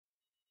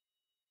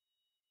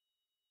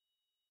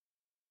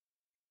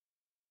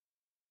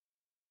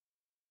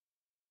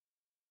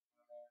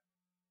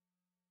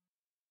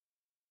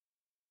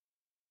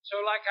So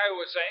like I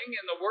was saying,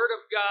 in the Word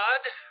of God,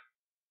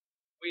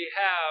 we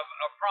have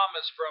a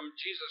promise from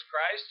Jesus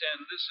Christ,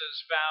 and this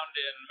is found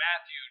in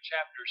Matthew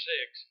chapter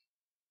 6,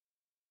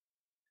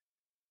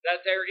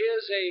 that there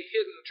is a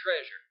hidden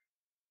treasure.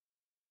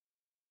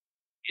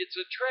 It's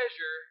a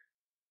treasure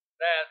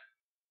that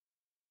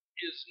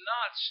is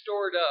not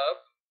stored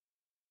up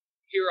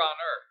here on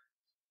earth.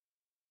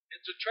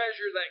 It's a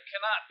treasure that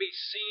cannot be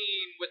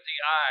seen with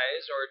the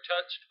eyes or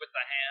touched with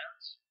the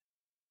hands.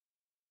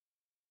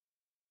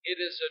 It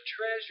is a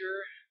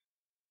treasure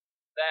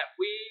that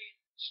we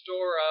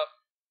store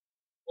up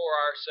for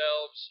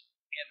ourselves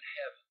in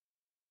heaven.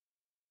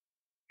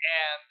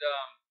 And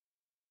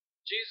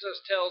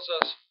Jesus tells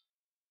us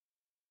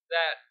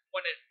that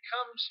when it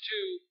comes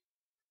to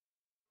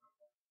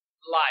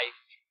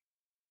life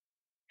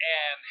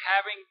and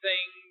having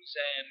things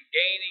and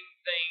gaining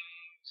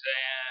things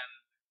and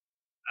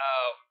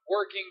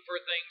working for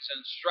things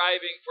and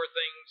striving for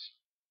things,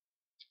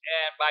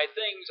 and by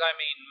things I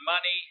mean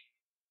money,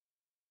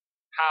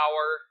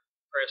 power,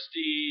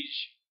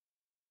 prestige,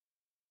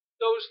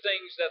 those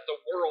things that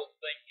the world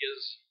think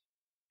is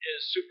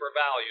super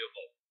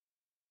valuable.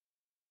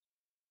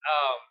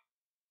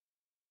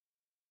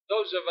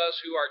 Those of us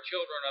who are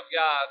children of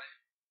God,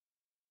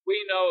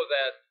 we know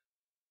that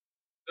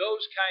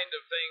those kind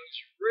of things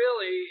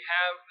really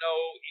have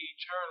no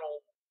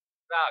eternal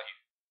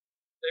value.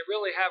 They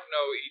really have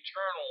no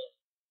eternal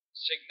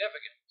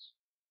significance.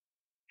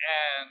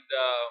 And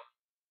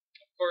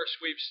of course,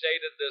 we've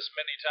stated this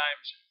many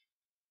times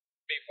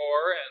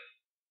before, and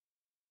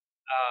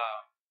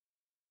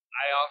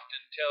I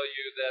often tell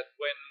you that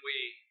when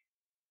we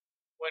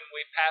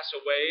pass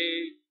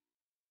away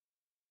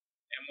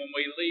and when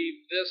we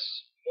leave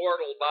this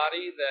mortal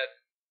body, that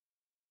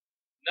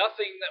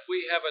nothing that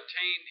we have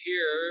attained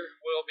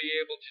here will be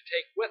able to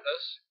take with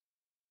us.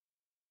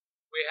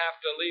 We have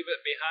to leave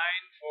it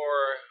behind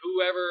for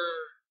whoever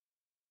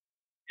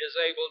is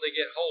able to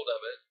get hold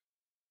of it.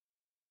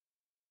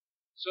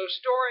 So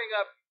storing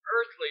up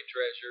earthly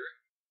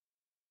treasure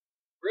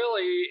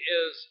really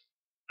is,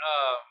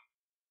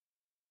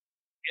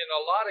 in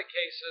a lot of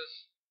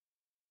cases,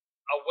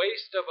 a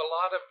waste of a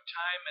lot of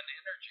time and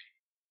energy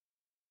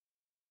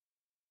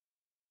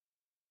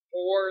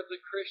for the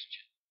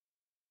Christian.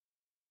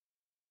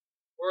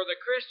 For the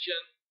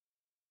Christian,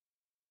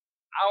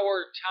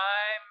 our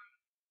time,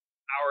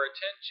 our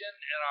attention,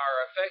 and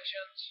our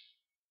affections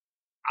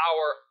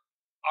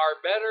are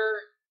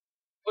better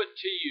put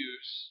to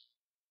use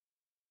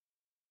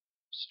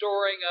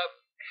storing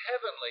up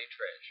heavenly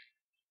treasure.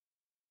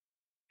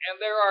 And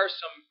there are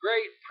some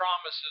great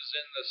promises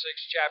in the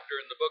 6th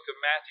chapter in the book of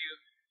Matthew,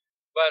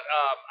 but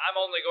I'm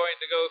only going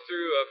to go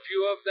through a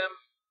few of them.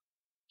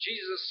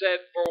 Jesus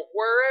said, "For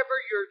wherever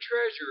your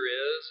treasure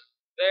is,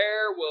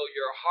 there will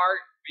your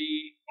heart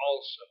be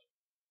also."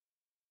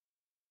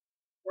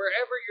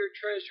 Wherever your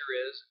treasure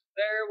is,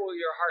 there will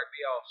your heart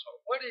be also.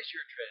 What is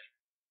your treasure?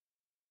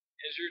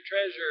 Is your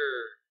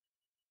treasure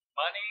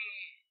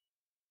money?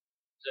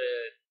 Is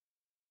it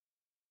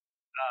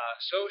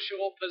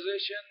social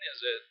position?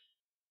 Is it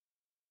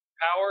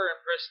power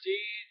and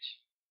prestige?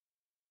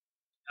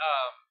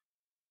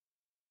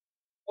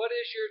 What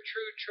is your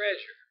true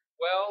treasure?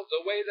 Well,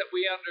 the way that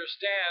we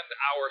understand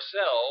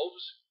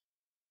ourselves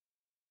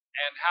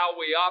and how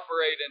we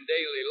operate in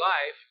daily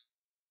life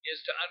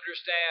is to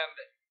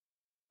understand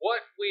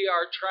what we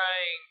are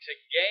trying to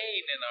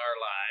gain in our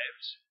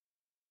lives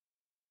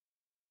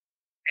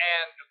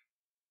and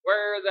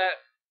where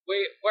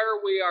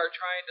we are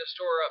trying to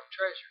store up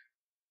treasure.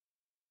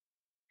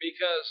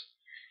 Because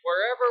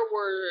wherever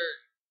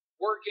we're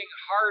working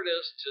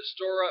hardest to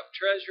store up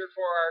treasure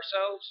for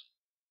ourselves,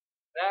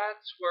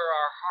 that's where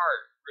our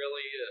heart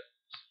really is.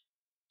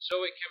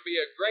 So it can be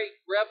a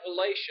great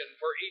revelation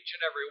for each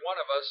and every one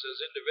of us as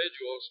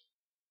individuals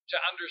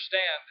to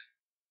understand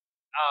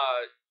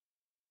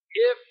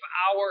if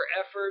our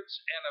efforts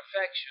and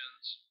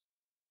affections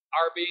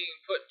are being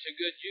put to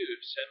good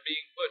use and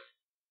being put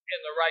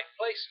in the right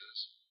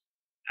places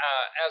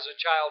as a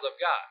child of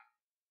God.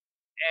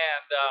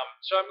 And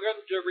so I'm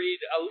going to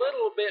read a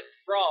little bit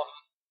from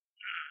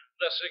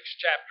the 6th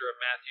chapter of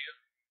Matthew.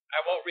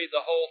 I won't read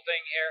the whole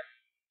thing here,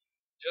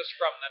 just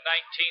from the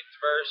 19th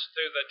verse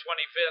through the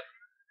 25th.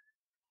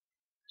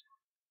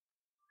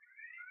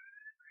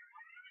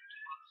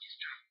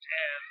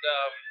 And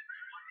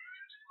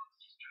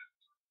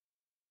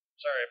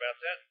sorry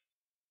about that.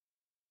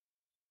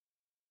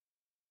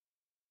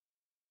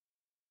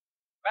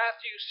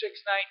 Matthew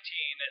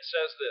 6:19, it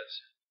says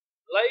this: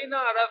 "Lay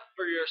not up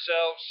for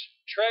yourselves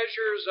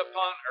treasures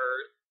upon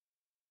earth,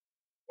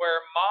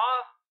 where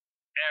moth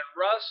and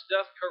rust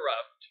doth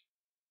corrupt,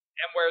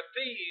 and where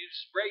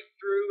thieves break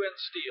through and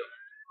steal.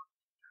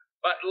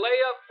 But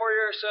lay up for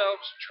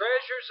yourselves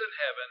treasures in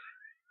heaven,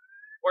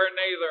 where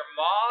neither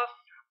moth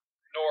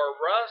nor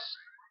rust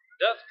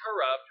doth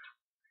corrupt,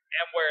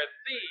 and where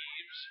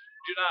thieves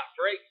do not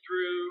break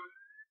through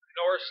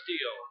nor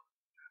steal.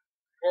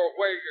 For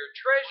where your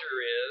treasure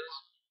is,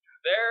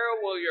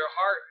 there will your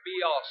heart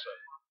be also."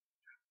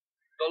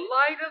 The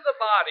light of the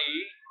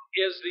body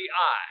is the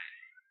eye.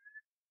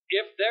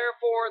 If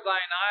therefore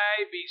thine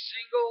eye be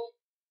single,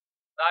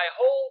 thy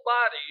whole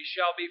body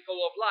shall be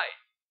full of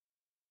light.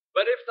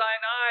 But if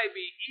thine eye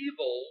be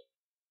evil,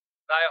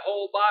 thy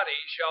whole body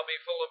shall be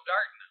full of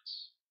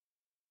darkness.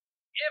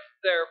 If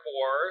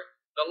therefore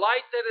the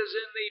light that is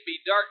in thee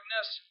be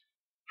darkness,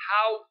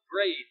 how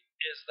great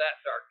is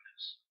that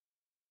darkness?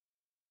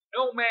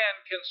 No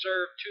man can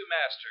serve two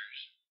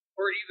masters,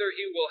 for either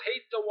he will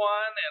hate the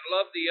one and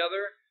love the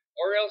other,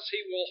 or else he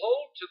will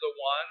hold to the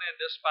one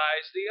and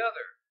despise the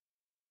other.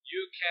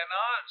 You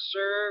cannot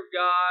serve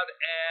God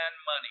and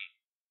money.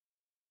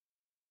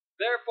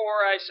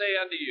 Therefore I say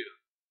unto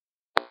you,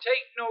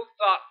 take no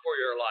thought for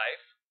your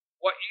life,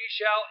 what ye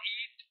shall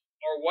eat,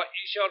 or what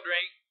ye shall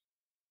drink,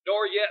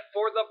 nor yet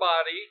for the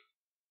body,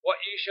 what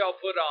ye shall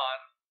put on.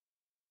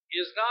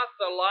 Is not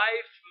the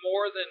life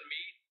more than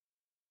meat,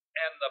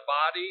 and the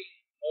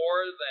body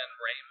more than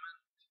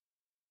raiment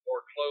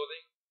or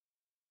clothing?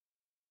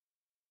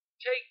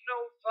 Take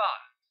no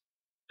thought.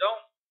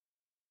 Don't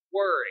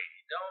worry.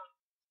 Don't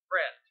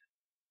fret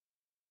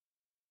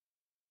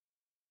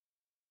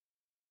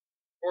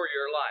for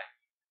your life,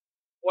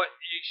 what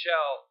ye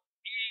shall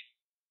eat,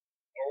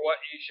 or what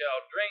ye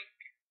shall drink,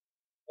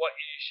 what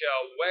ye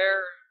shall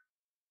wear.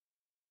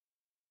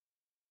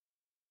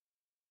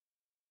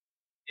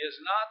 Is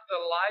not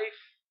the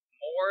life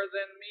more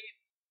than meat,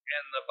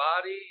 and the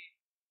body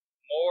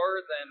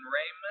more than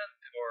raiment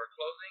or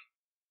clothing?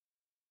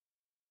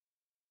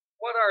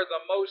 What are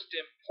the most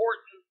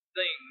important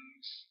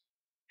things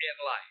in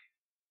life?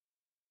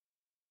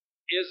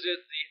 Is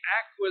it the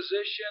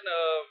acquisition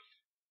of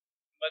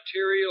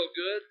material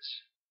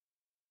goods?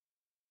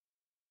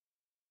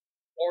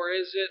 Or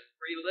is it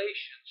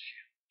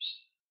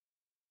relationships?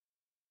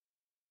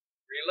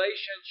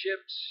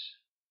 Relationships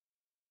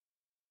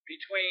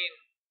between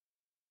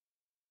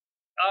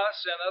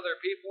us and other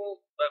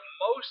people, but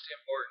most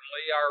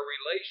importantly, our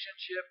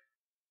relationship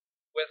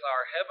with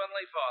our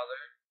Heavenly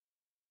Father,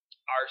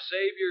 our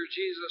Savior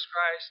Jesus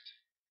Christ,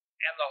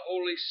 and the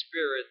Holy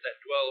Spirit that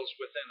dwells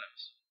within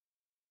us.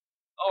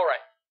 All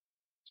right.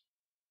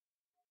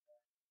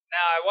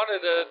 Now, I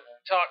wanted to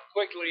talk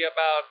quickly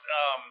about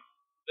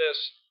this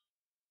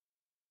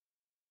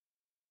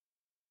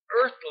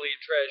earthly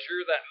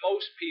treasure that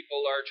most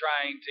people are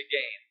trying to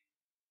gain.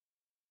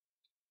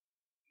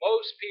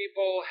 Most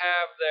people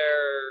have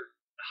their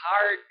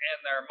heart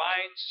and their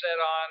mind set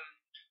on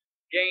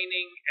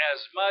gaining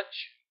as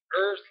much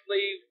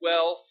earthly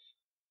wealth,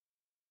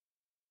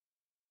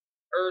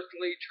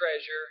 earthly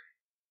treasure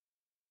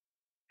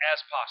as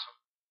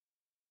possible.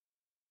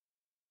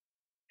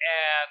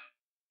 And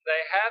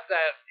they have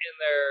that in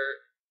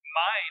their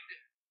mind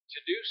to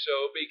do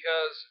so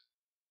because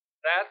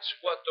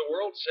that's what the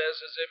world says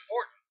is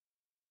important.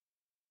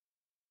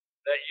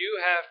 That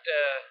you have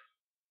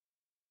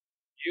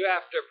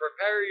to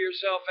prepare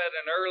yourself at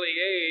an early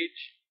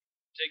age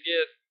to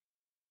get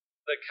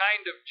the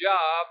kind of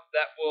job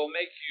that will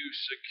make you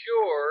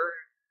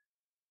secure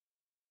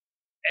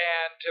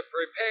and to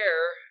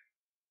prepare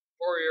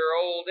for your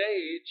old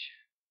age.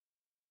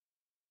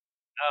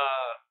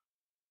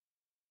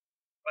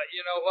 But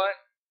you know what?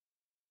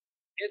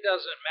 It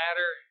doesn't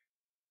matter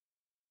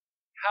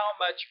how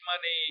much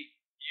money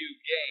you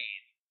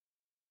gain,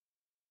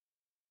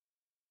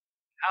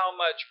 how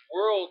much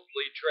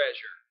worldly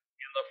treasure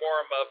in the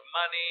form of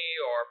money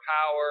or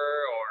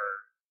power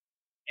or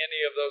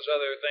any of those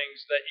other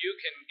things that you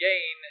can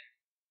gain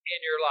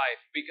in your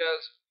life.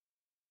 Because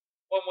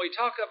when we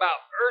talk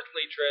about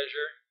earthly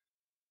treasure,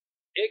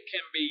 it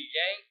can be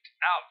yanked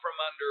out from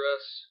under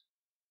us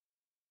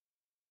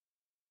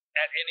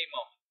at any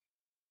moment.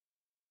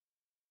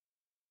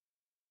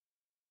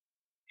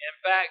 In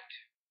fact,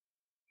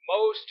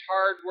 most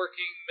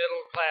hard-working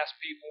middle-class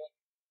people,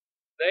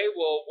 they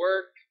will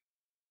work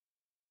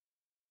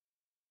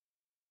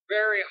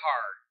very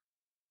hard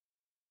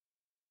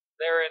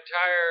their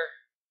entire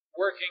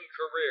working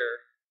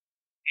career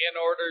in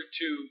order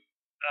to,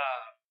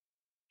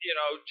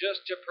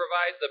 just to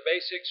provide the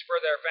basics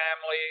for their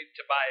family,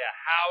 to buy a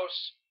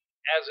house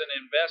as an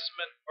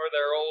investment for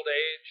their old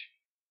age.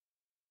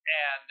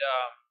 And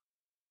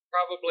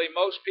probably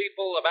most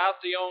people,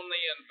 about the only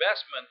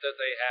investment that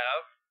they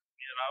have,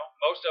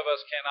 most of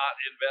us cannot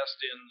invest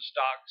in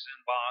stocks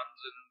and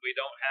bonds, and we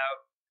don't have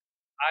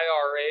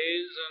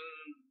IRAs and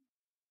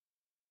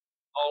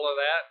all of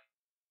that.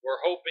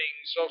 We're hoping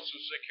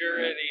Social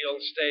Security will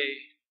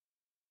stay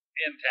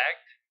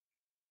intact.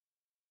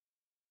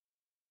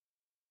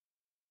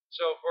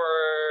 So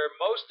for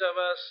most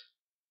of us,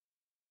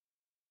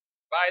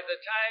 by the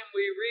time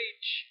we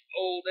reach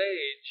old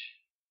age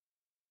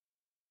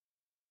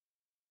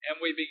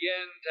and we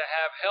begin to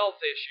have health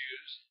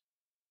issues,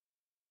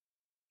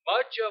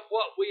 much of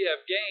what we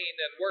have gained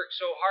and worked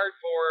so hard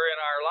for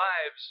in our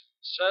lives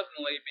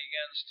suddenly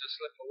begins to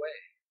slip away.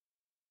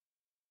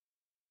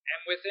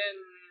 And within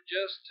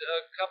just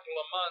a couple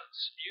of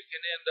months, you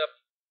can end up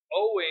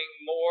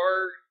owing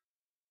more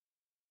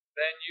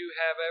than you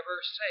have ever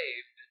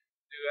saved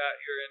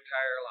throughout your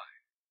entire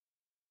life.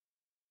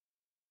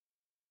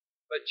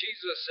 But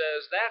Jesus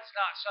says that's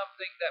not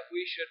something that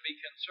we should be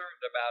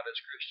concerned about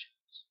as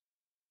Christians.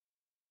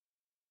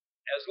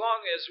 As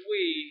long as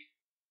we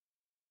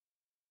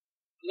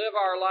live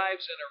our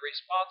lives in a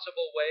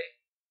responsible way,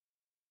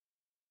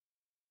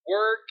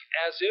 work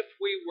as if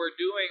we were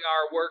doing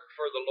our work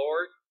for the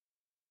Lord,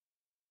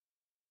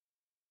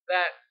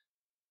 that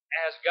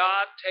as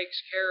God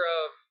takes care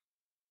of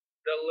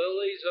the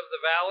lilies of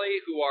the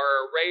valley who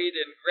are arrayed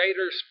in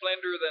greater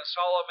splendor than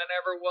Solomon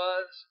ever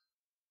was,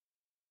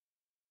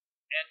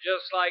 and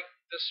just like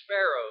the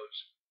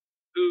sparrows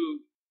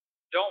who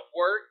don't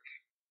work,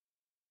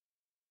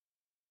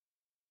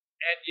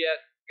 and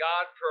yet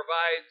God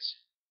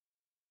provides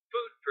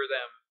food for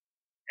them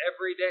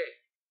every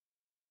day,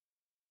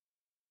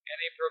 and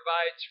He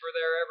provides for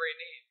their every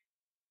need.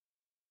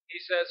 He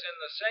says, in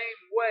the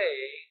same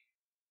way,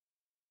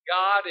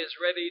 God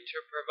is ready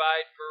to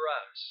provide for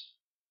us,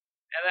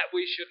 and that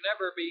we should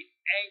never be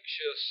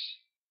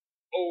anxious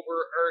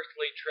over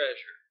earthly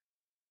treasure.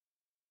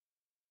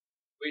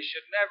 We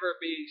should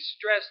never be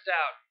stressed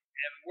out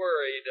and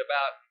worried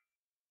about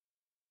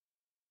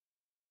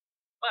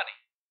money,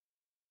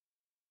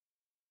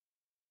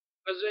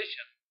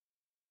 position,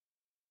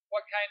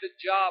 what kind of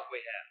job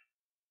we have.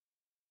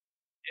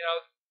 You know,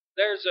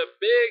 there's a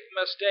big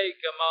mistake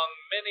among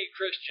many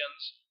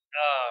Christians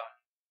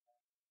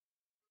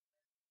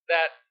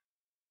that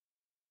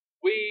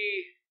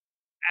we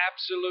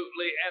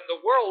absolutely, and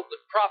the world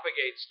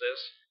propagates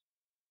this,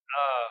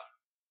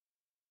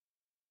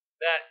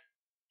 that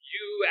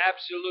you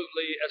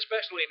absolutely,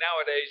 especially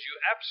nowadays, you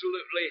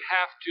absolutely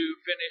have to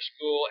finish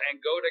school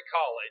and go to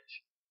college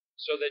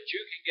so that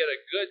you can get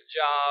a good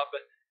job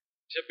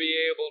to be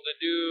able to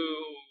do,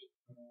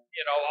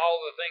 all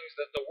the things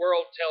that the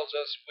world tells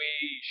us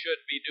we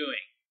should be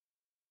doing.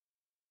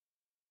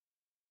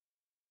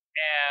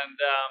 And,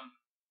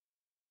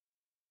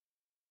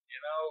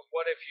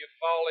 what if you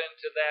fall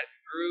into that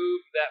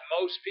groove that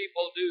most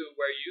people do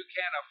where you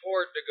can't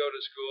afford to go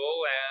to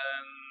school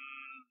and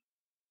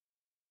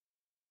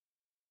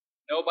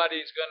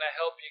nobody's going to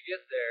help you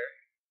get there.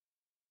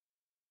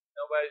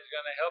 Nobody's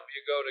going to help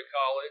you go to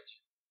college.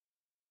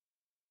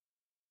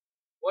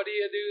 What do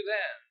you do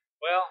then?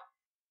 Well,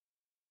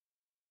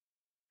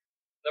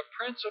 the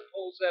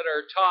principles that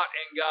are taught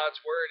in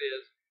God's Word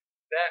is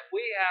that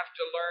we have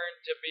to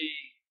learn to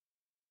be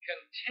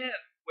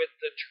content with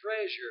the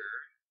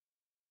treasure,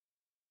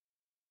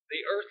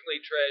 the earthly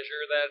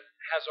treasure that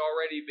has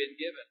already been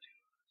given to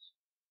us,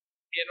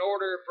 in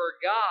order for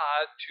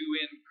God to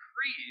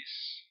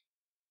increase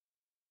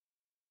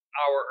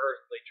our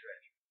earthly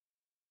treasure.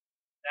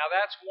 Now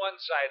that's one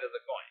side of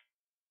the coin.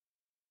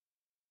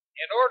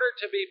 In order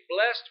to be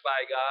blessed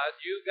by God,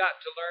 you've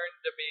got to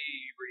learn to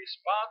be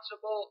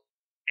responsible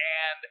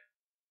and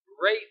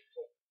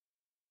grateful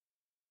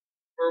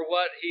for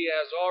what He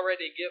has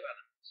already given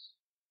us.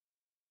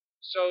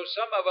 So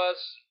some of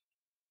us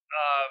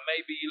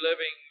may be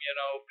living,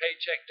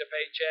 paycheck to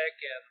paycheck,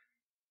 and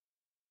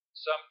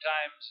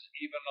sometimes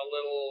even a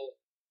little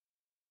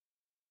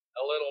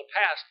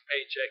past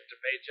paycheck to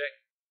paycheck.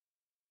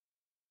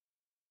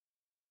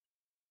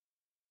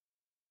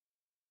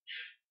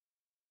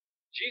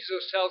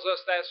 Jesus tells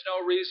us that's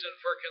no reason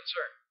for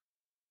concern,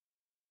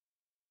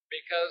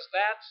 because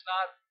that's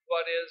not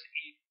what is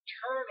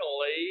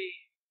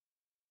eternally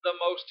the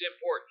most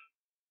important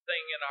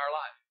thing in our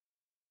life.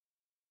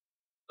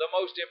 The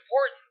most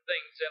important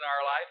things in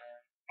our life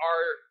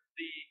are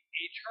the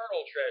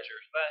eternal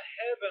treasures, the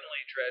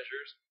heavenly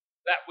treasures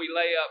that we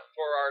lay up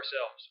for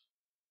ourselves.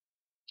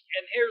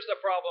 And here's the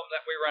problem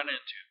that we run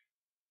into.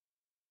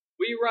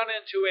 We run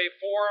into a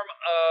form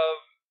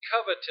of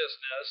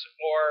covetousness,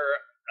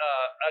 or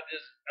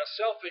a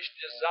selfish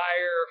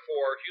desire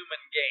for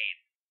human gain,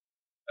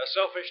 a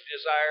selfish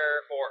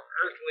desire for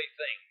earthly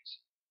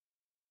things.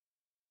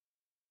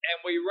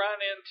 And we run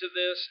into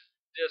this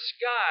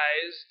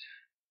disguised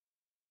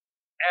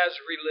as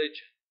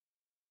religion.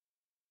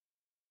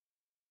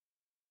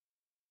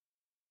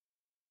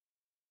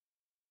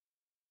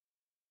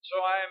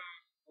 So I'm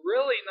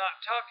really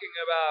not talking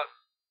about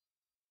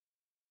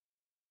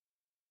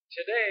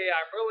today,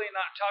 I'm really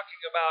not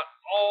talking about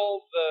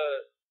all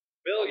the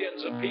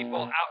billions of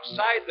people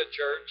outside the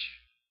church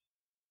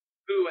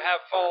who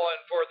have fallen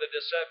for the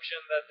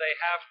deception that they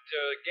have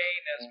to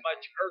gain as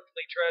much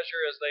earthly treasure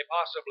as they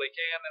possibly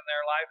can in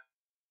their life.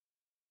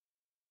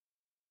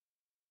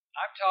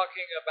 I'm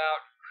talking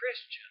about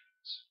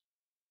Christians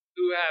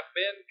who have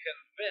been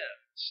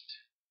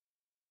convinced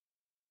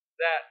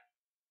that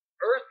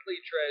earthly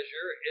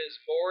treasure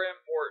is more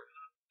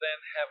important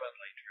than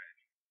heavenly treasure.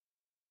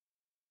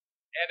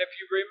 And if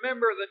you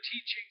remember the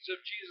teachings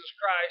of Jesus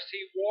Christ,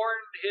 He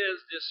warned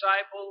His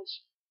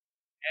disciples,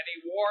 and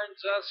He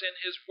warns us in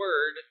His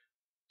Word,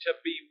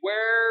 to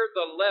beware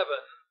the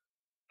leaven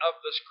of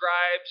the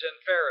scribes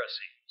and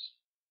Pharisees.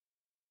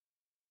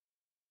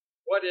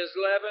 What is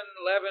leaven?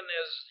 Leaven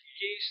is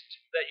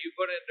yeast that you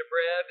put into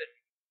bread,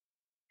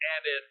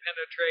 and it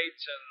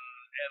penetrates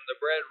and the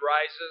bread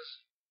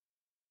rises.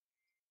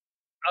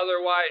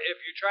 Otherwise,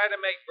 if you try to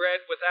make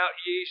bread without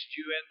yeast,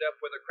 you end up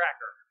with a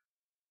cracker.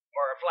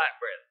 or a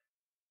flatbread.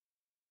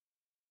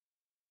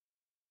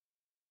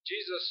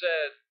 Jesus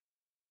said,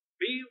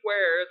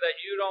 beware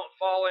that you don't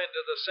fall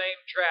into the same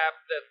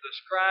trap that the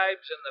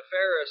scribes and the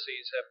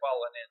Pharisees have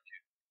fallen into.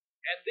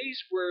 And these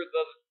were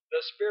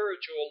the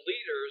spiritual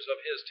leaders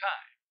of his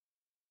time.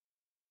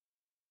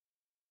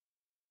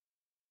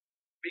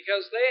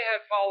 Because they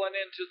had fallen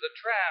into the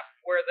trap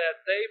where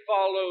that they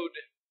followed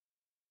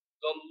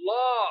the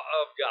law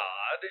of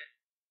God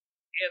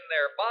in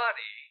their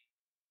body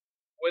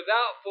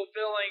without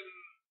fulfilling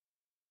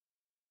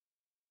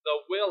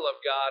the will of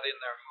God in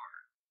their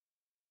heart.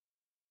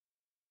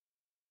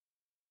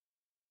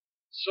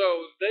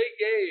 So they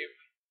gave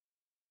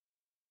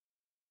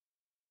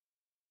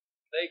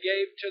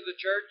to the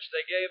church,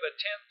 they gave a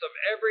tenth of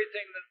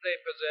everything that they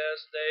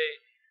possessed,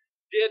 they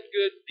did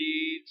good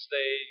deeds,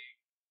 they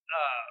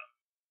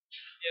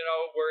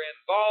were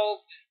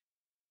involved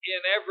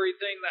in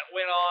everything that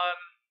went on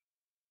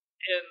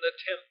in the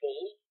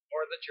temple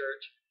or the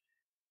church.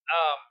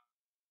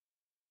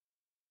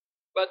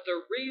 But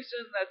the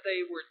reason that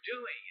they were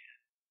doing it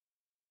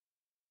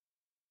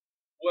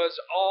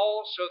was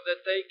all so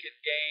that they could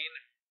gain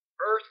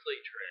earthly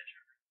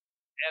treasure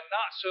and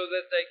not so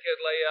that they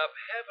could lay up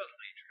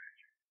heavenly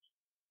treasure.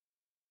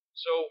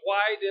 So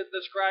why did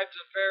the scribes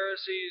and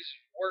Pharisees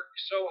work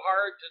so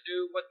hard to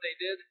do what they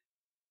did?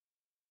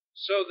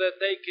 So that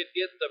they could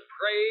get the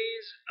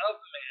praise of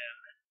men,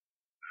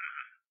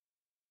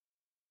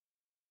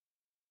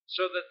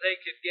 so that they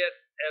could get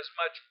as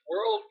much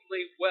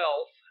worldly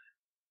wealth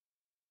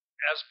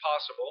as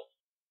possible,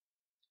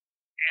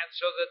 and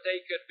so that they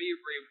could be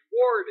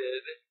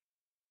rewarded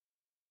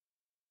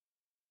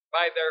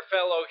by their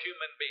fellow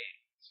human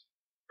beings.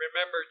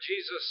 Remember,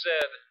 Jesus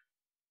said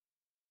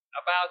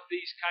about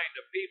these kind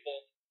of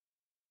people,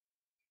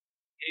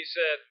 he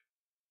said,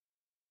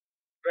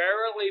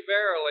 verily,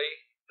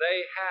 verily,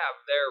 they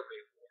have their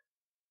reward.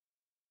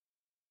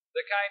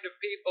 The kind of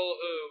people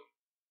who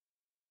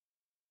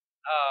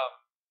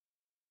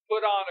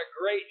put on a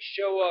great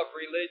show of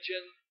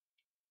religion,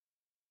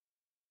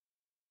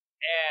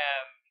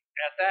 and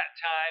at that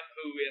time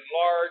who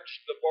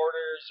enlarged the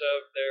borders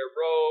of their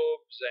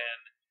robes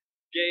and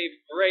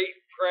gave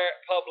great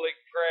public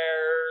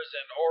prayers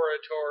and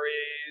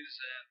oratories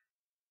and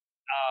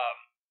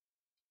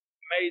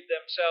made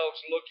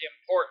themselves look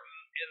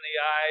important in the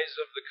eyes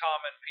of the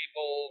common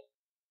people.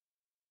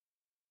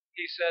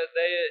 He said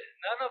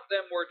none of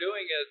them were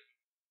doing it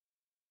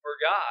for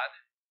God.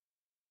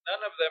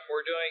 None of them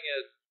were doing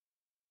it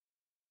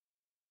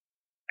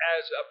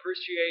as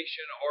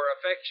appreciation or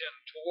affection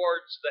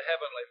towards the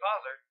Heavenly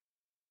Father.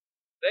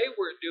 They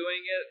were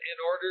doing it in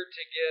order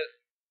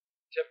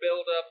to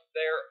build up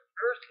their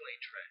earthly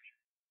treasure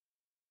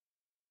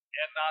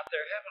and not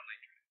their heavenly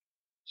treasure.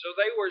 So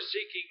they were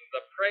seeking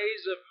the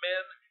praise of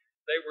men.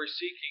 They were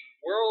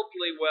seeking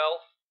worldly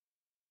wealth,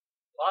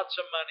 lots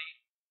of money,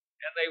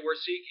 and they were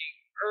seeking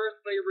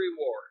earthly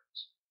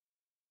rewards.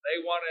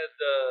 They wanted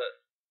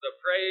the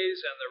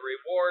praise and the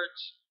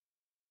rewards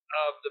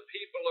of the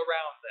people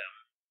around them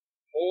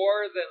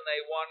more than they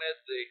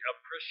wanted the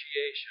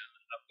appreciation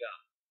of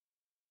God.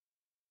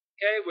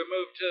 Okay, we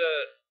move to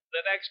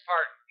the next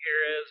part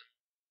here is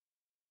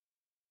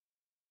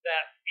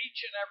that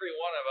each and every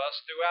one of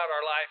us throughout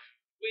our life,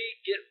 we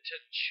get to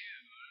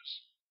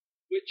choose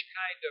which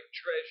kind of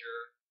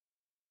treasure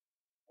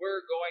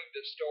we're going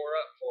to store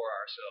up for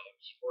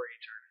ourselves for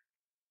eternity.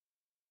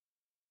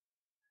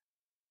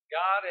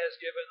 God has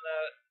given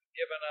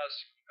us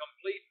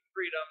complete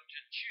freedom to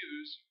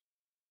choose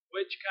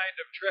which kind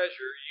of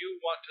treasure you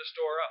want to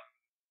store up.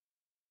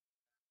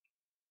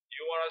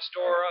 You want to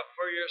store up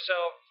for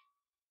yourself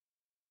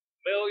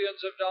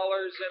millions of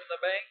dollars in the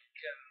bank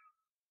and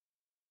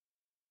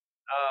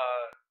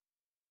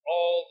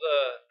all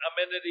the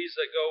amenities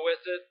that go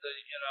with it,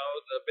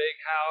 the big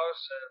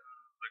house and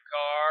the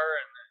car.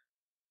 And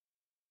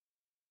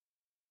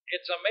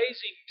it's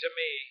amazing to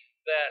me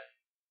that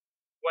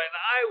when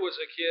I was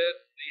a kid,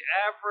 the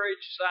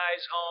average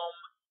size home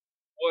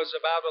was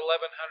about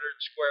 1,100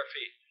 square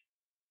feet.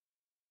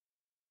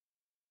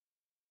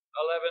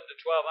 1,100 to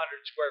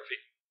 1,200 square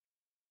feet.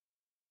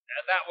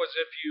 And that was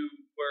if you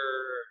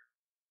were,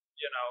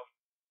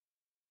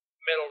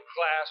 middle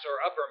class or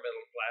upper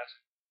middle class.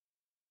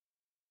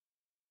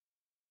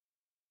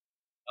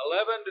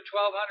 1,100 to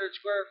 1,200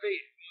 square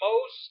feet.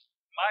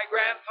 My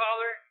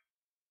grandfather,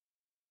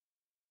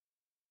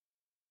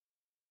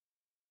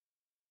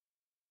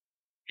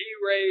 he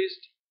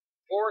raised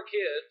 4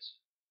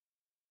 kids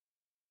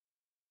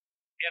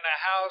in a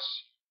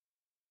house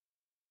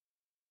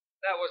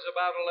that was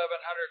about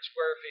 1,100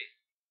 square feet.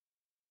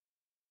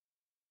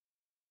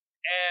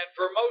 And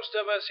for most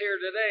of us here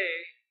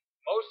today,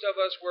 most of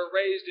us were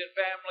raised in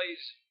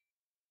families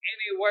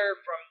anywhere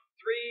from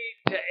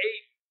 3 to 8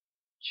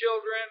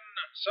 children,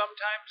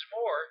 sometimes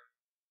more,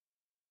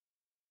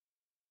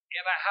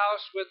 in a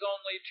house with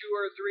only 2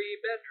 or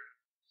 3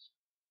 bedrooms.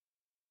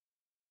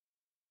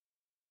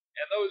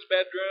 And those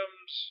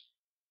bedrooms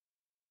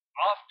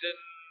often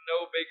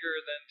no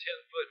bigger than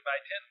 10 foot by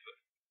 10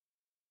 foot.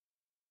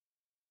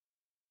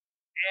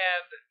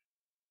 And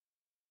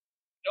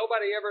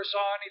Nobody ever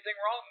saw anything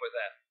wrong with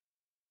that.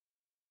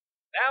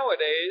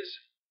 Nowadays,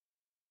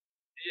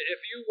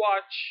 if you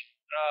watch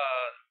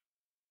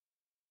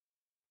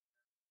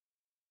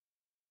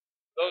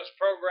those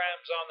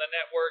programs on the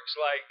networks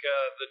like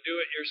the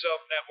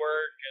Do-It-Yourself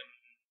Network and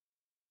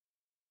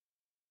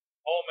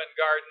Home and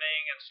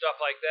Gardening and stuff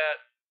like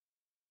that,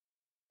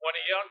 when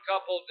a young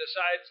couple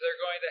decides they're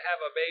going to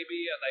have a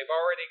baby and they've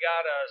already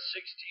got a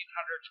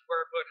 1,600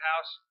 square foot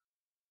house,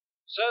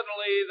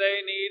 suddenly they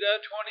need a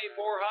 2,400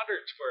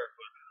 square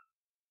foot.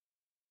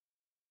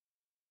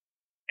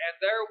 And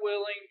they're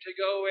willing to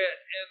go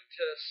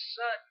into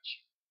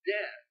such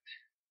debt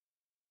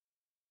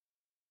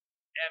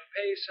and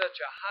pay such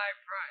a high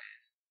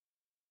price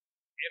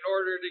in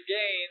order to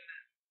gain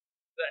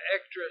the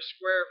extra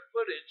square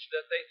footage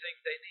that they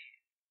think they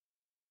need.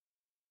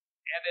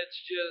 And it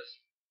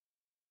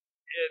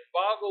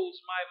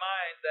boggles my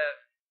mind that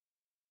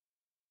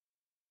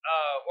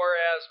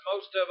whereas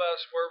most of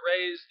us were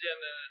raised in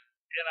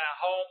a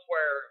home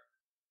where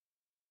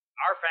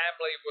our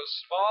family was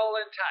small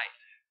and tight,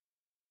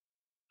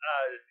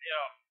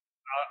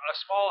 a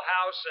small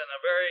house and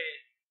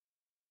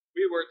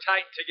we were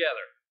tight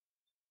together.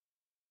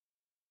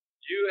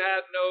 You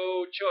had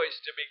no choice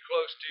to be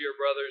close to your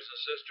brothers and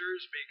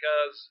sisters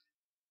because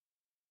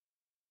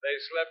they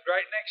slept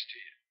right next to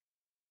you.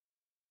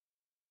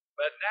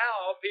 But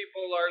now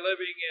people are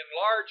living in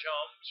large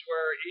homes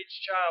where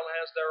each child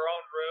has their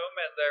own room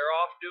and they're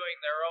off doing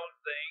their own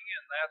thing,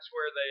 and that's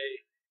where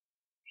they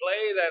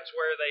play, that's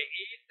where they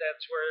eat,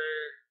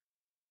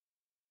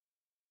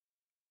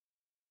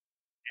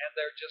 and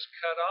they're just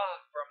cut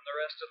off from the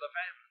rest of the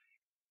family.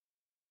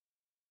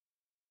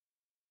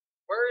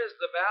 Where is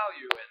the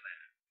value in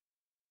that?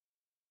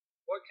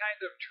 What kind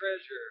of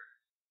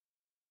treasure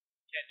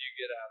can you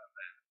get out of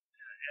that?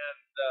 And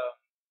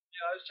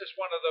it's just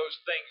one of those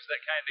things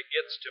that kind of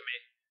gets to me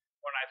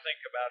when I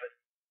think about it.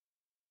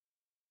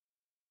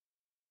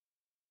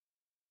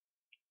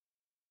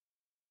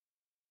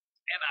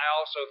 And I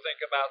also think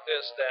about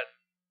this, that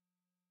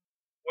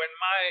when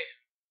my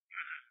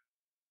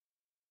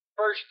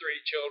first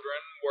three children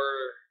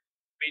were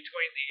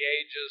between the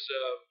ages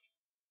of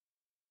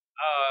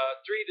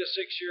 3 to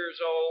 6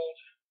 years old,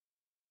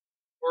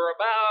 for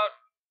about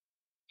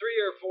 3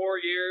 or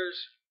 4 years,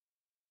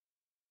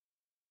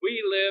 we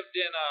lived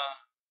in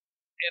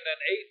an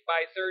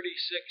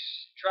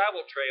 8x36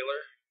 travel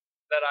trailer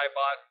that I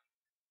bought,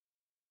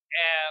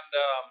 and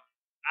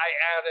I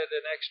added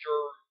an extra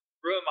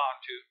room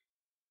onto,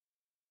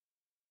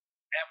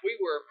 and we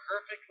were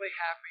perfectly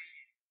happy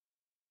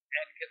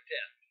and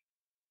content.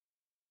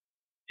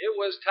 It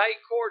was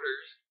tight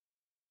quarters,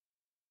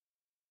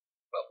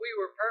 but we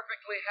were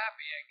perfectly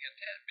happy and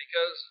content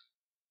because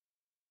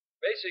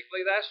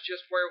basically that's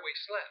just where we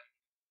slept.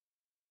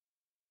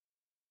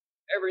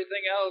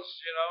 Everything else,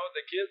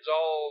 the kids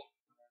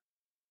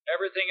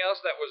everything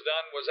else that was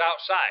done was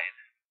outside.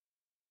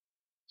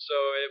 So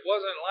it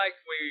wasn't like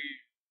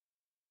we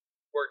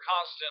were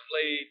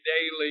constantly,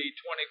 daily,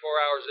 24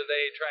 hours a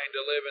day trying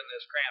to live in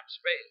this cramped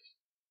space.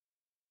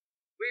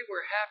 We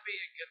were happy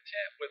and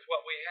content with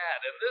what we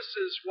had. And this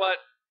is what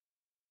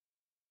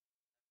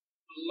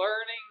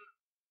learning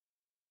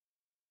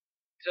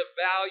to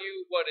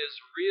value what is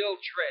real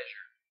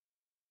treasure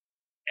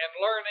and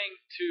learning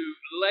to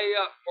lay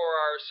up for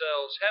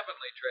ourselves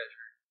heavenly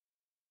treasure.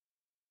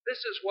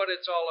 This is what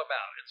it's all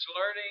about. It's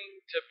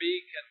learning to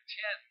be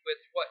content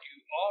with what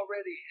you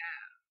already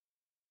have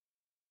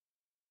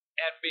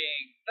and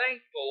being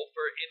thankful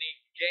for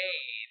any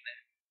gain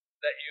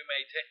that you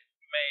may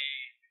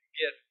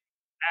get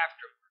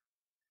afterward.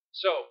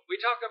 So,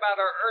 we talk about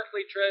our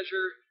earthly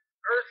treasure.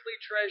 Earthly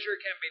treasure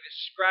can be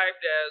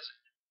described as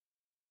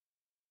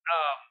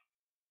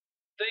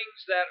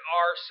things that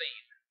are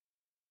seen.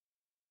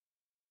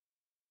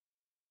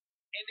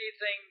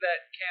 Anything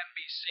that can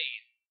be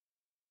seen,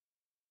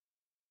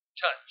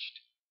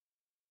 touched.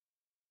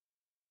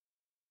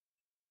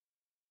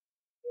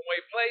 When we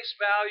place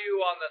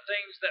value on the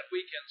things that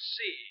we can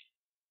see,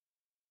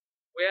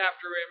 we have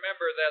to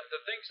remember that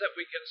the things that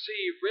we can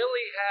see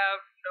really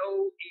have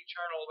no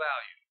eternal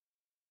value.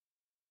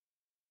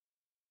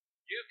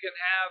 You can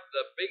have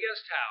the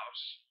biggest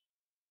house,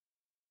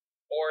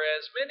 or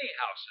as many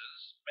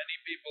houses. Many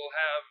people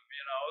have,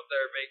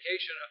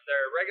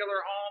 their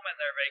regular home and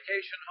their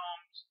vacation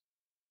homes.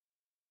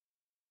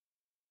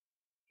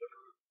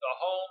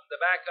 The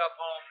backup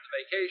home, the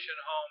vacation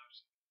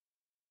homes,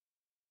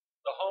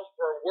 the home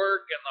for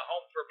work and the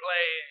home for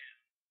play.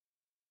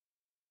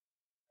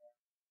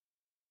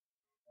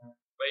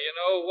 But you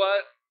know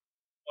what?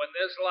 When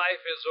this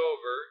life is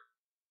over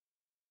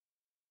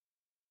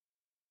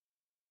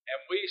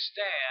and we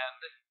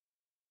stand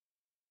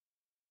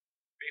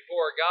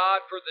before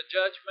God for the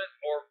judgment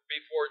or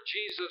before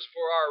Jesus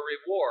for our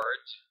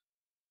rewards,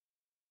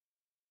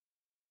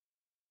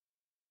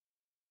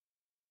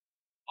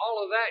 all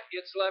of that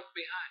gets left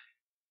behind.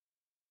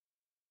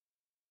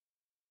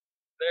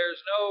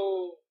 There's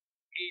no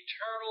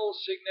eternal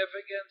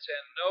significance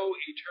and no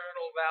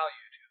eternal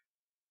value to it.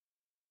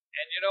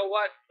 And you know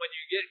what? When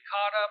you get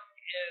caught up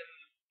in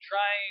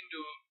trying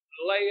to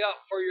lay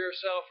up for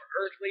yourself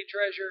earthly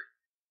treasure,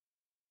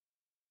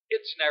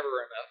 it's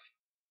never enough.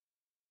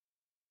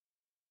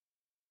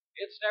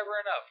 It's never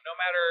enough, no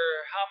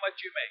matter how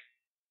much you make.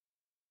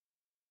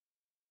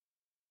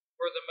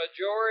 For the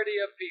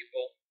majority of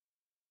people,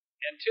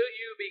 until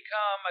you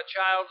become a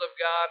child of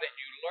God and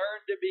you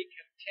learn to be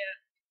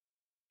content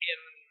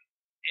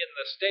in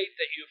the state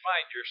that you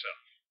find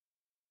yourself,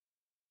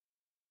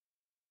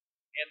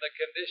 in the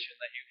condition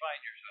that you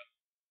find yourself,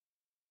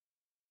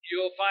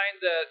 you'll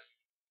find that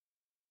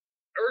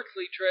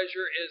earthly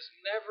treasure is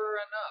never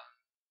enough.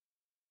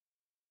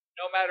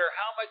 No matter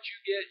how much you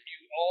get,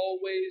 you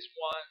always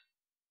want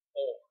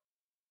more.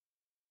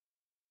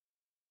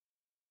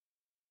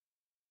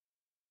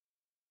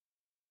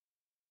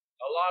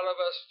 A lot of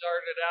us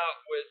started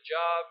out with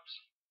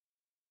jobs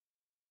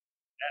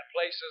at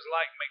places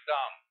like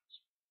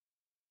McDonald's.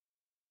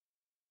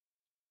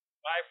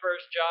 My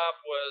first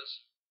job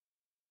was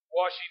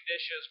washing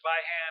dishes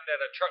by hand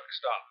at a truck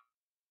stop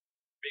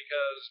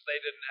because they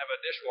didn't have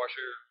a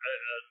dishwasher,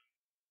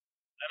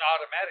 an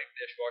automatic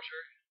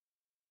dishwasher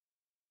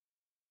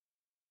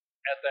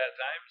at that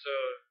time, so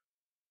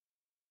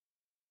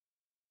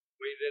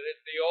we did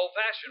it the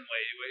old-fashioned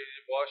way. We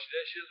washed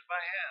dishes by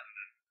hand.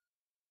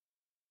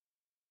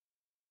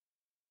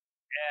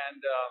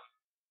 And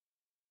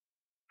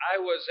I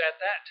was, at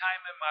that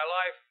time in my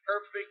life,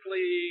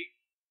 perfectly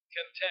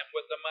content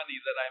with the money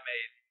that I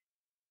made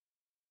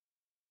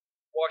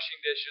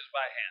washing dishes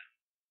by hand.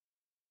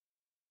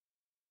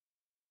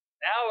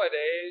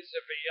 Nowadays,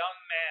 if a young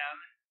man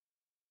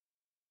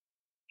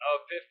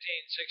of 15,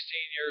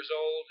 16 years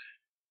old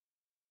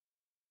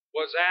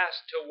was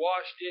asked to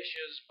wash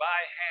dishes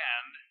by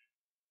hand,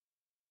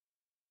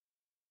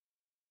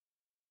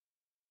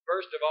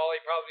 first of all,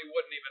 he probably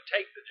wouldn't even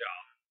take the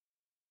job.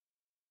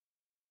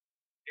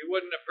 He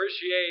wouldn't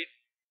appreciate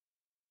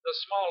the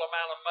small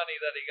amount of money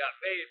that he got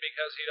paid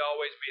because he'd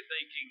always be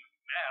thinking,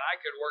 man, I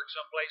could work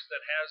someplace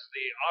that has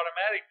the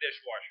automatic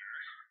dishwasher.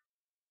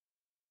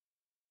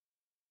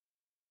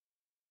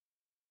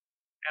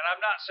 And I'm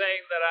not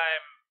saying that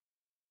I'm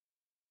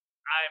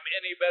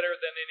any better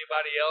than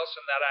anybody else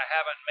and that I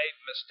haven't made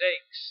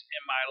mistakes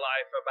in my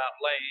life about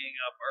laying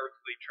up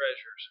earthly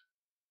treasures.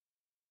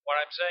 What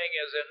I'm saying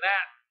is, in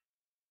that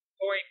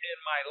point in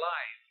my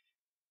life,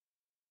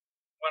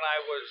 when I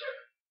was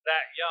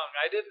that young,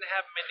 I didn't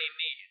have many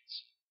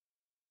needs.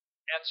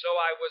 And so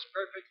I was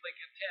perfectly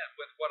content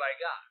with what I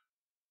got.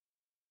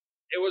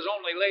 It was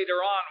only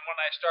later on when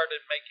I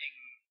started making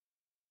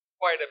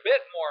quite a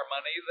bit more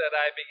money that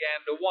I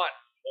began to want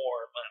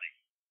more money.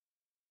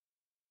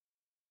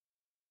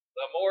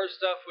 The more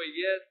stuff we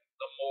get,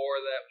 the more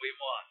that we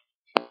want.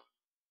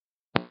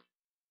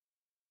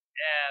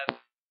 And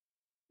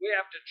we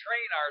have to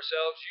train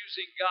ourselves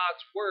using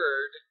God's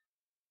Word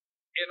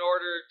in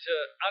order to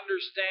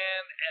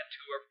understand and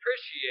to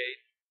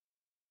appreciate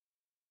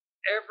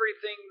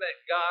everything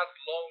that God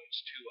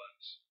loans to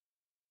us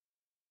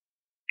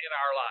in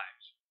our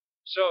lives.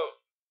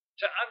 So,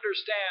 to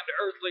understand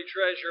earthly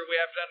treasure, we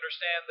have to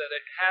understand that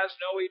it has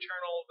no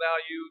eternal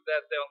value,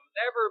 that there'll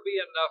never be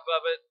enough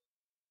of it,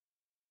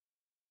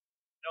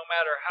 no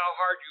matter how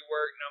hard you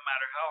work, no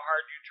matter how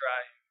hard you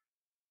try.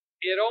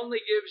 It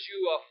only gives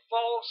you a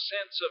false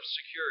sense of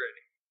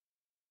security.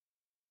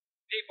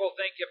 People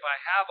think if I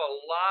have a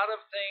lot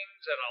of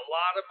things and a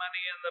lot of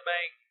money in the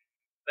bank,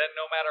 then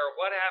no matter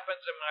what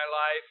happens in my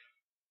life,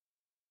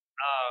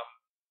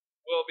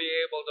 we'll be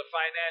able to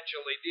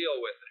financially deal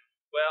with it.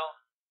 Well,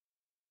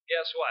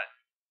 guess what?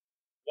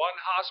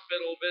 One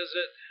hospital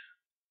visit,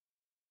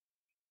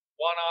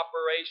 one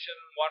operation,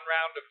 one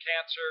round of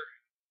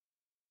cancer,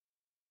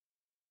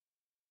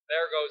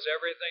 there goes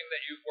everything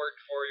that you've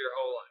worked for your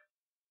whole life.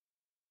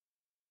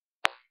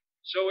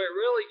 So it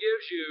really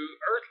gives you,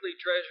 earthly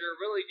treasure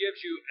really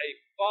gives you a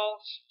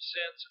false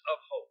sense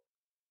of hope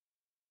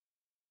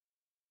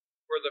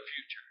for the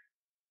future.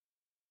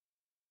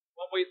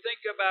 When we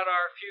think about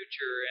our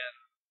future and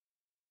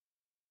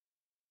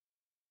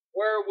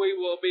where we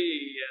will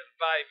be in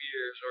 5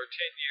 years or 10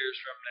 years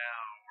from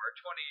now or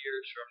 20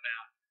 years from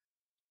now,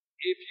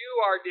 if you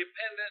are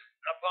dependent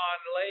upon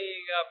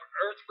laying up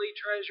earthly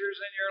treasures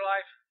in your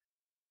life,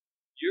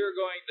 you're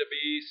going to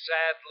be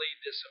sadly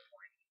disappointed.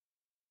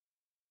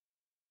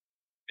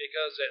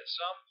 Because at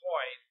some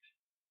point,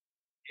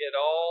 it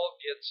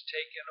all gets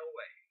taken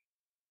away.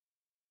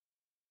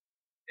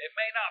 It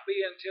may not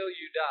be until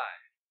you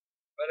die,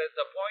 but at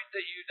the point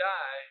that you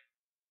die,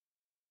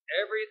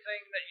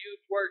 everything that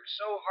you've worked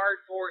so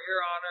hard for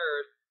here on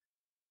earth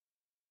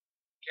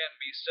can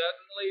be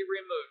suddenly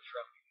removed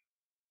from you.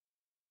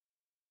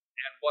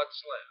 And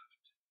what's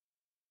left?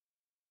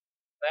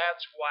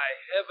 That's why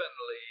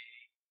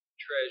heavenly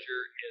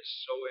treasure is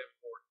so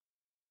important.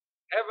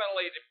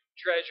 Heavenly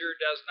treasure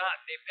does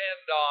not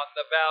depend on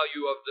the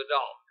value of the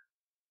dollar.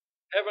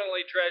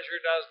 Heavenly treasure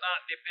does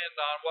not depend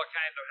on what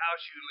kind of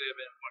house you live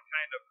in, what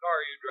kind of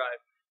car you drive,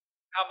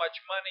 how much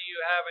money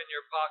you have in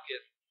your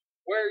pocket,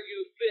 where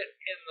you fit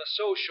in the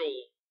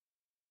social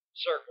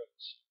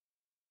circles.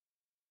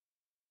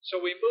 So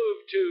we move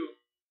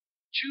to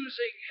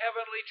choosing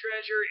heavenly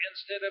treasure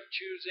instead of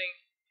choosing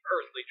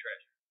earthly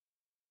treasure.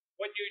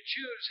 When you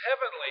choose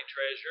heavenly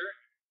treasure,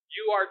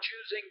 you are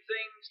choosing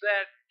things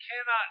that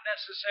cannot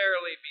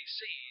necessarily be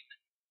seen,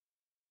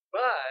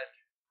 but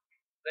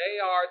they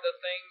are the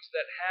things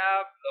that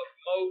have the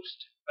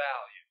most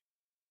value.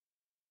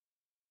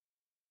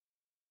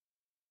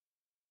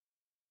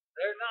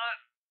 They're not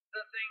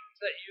the things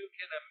that you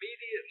can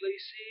immediately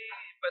see,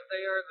 but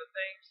they are the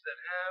things that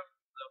have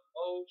the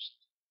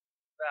most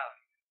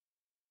value.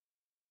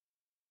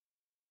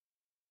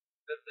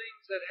 The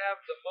things that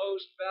have the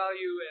most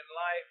value in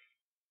life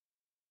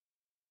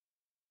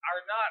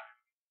are not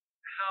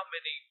how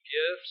many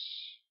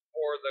gifts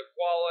or the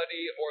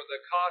quality or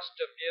the cost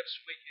of gifts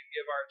we can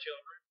give our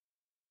children.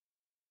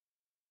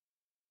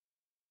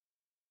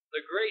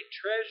 The great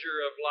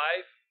treasure of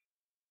life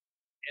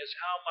is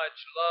how much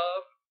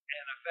love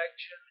and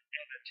affection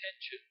and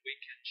attention we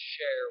can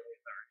share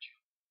with our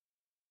children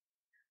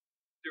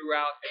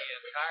throughout the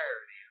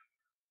entirety of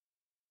it.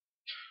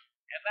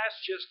 And that's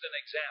just an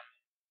example.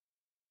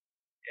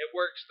 It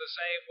works the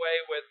same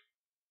way with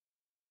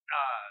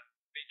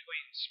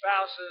between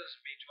spouses,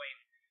 between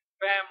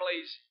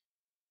families.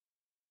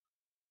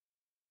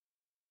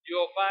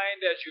 You'll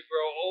find as you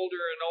grow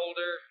older and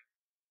older,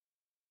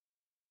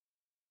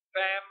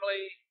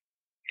 family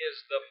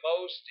is the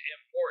most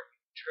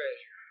important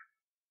treasure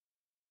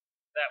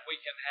that we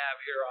can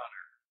have here on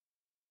earth.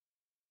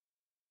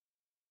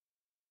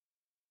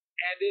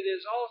 And it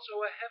is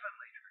also a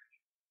heavenly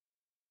treasure.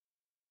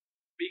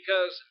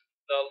 Because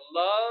the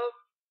love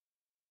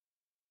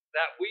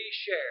that we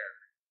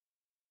share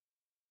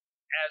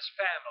as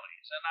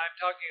families, and I'm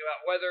talking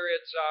about whether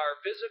it's our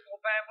physical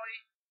family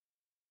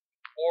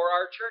or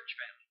our church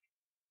family,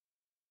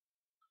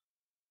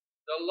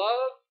 the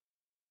love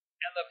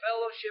and the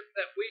fellowship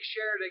that we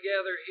share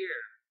together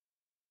here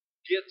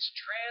gets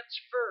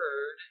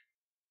transferred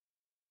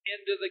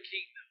into the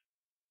kingdom.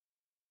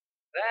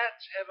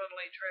 That's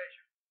heavenly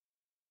treasure.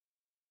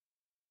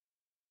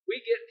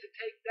 We get to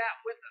take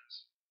that with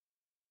us.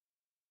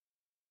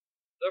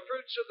 The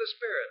fruits of the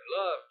Spirit,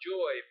 love,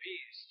 joy,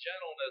 peace,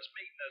 gentleness,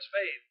 meekness,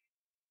 faith,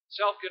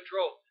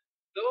 self-control,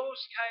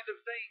 those kind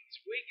of things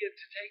we get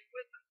to take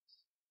with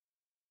us.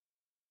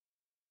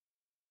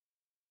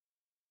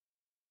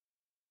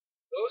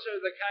 Those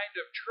are the kind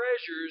of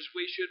treasures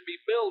we should be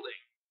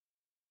building.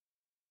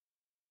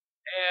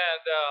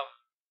 And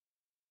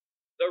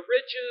the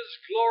riches,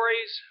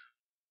 glories,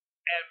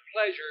 and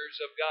pleasures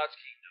of God's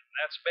kingdom.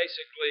 That's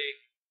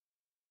basically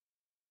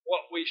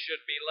what we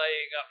should be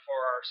laying up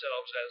for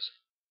ourselves as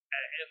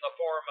in the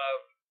form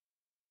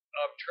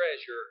of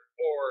treasure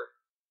or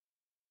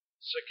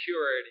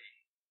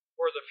security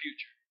for the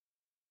future.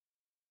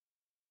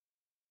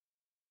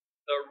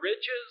 The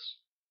riches,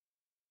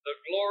 the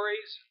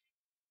glories,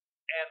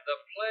 and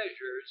the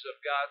pleasures of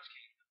God's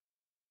kingdom.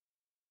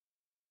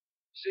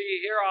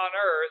 See, here on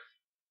earth,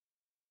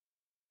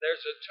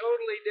 there's a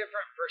totally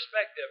different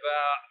perspective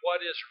about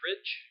what is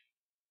rich,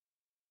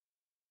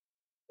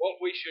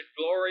 what we should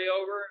glory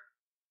over,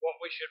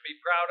 what we should be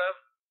proud of,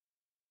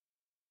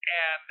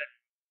 and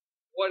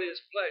what is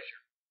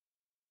pleasure.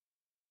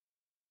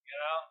 You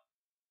know?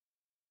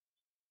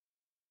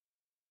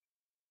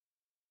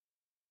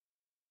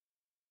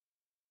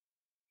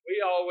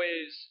 We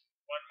always,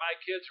 when my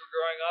kids were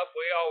growing up,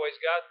 we always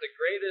got the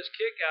greatest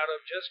kick out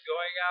of just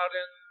going out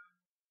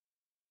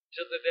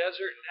into the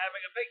desert and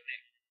having a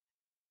picnic.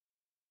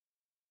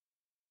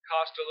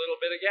 Cost a little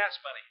bit of gas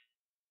money.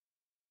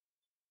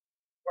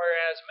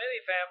 Whereas many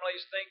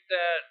families think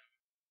that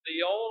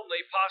the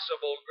only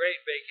possible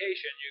great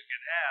vacation you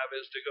can have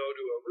is to go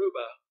to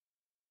Aruba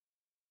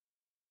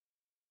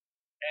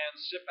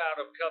and sip out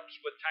of cups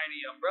with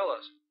tiny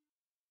umbrellas.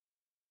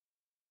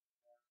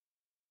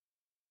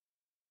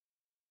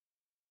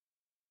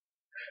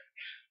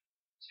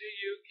 See,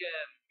 you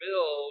can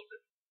build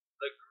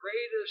the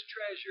greatest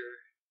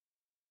treasure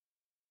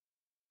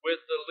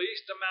with the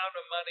least amount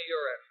of money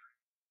or effort.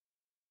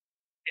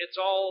 It's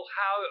all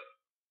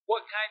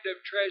what kind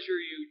of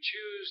treasure you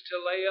choose to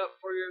lay up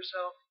for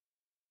yourself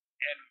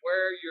and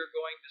where you're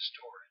going to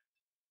store it.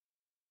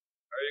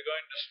 Are you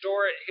going to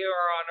store it here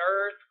on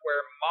earth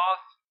where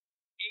moth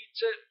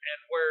eats it and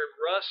where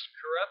rust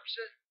corrupts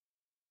it?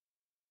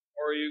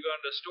 Or are you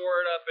going to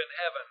store it up in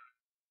heaven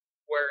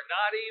where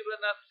not even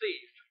a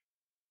thief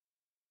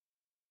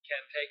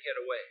can take it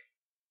away?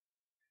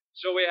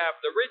 So we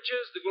have the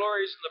riches, the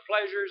glories, and the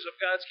pleasures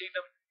of God's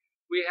kingdom.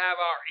 We have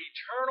our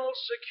eternal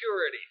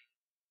security.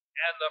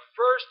 And the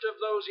first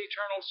of those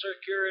eternal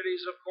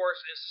securities, of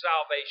course, is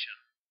salvation.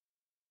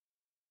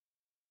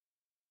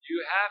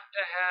 You have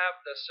to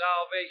have the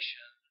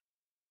salvation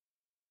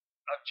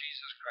of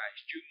Jesus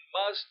Christ. You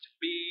must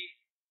be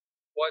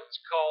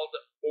what's called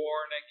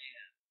born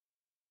again.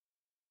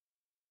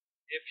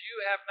 If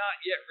you have not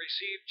yet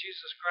received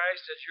Jesus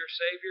Christ as your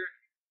Savior,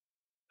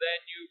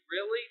 then you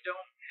really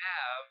don't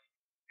have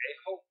a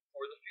hope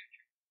for the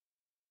future.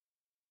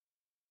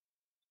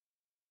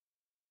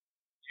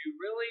 You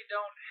really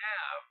don't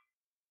have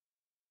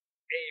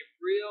a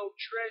real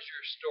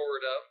treasure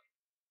stored up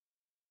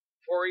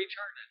for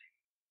eternity.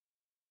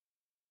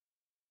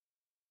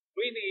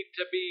 We need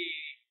to be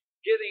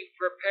getting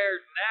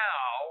prepared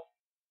now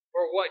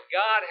for what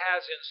God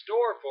has in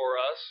store for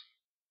us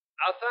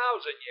 1,000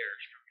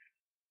 years from now.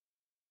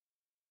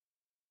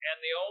 And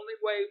the only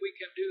way we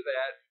can do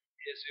that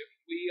is if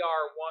we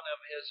are one of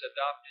His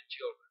adopted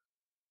children.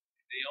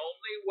 The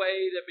only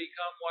way to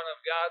become one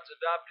of God's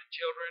adopted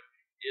children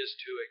is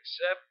to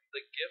accept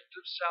the gift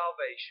of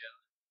salvation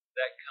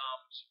that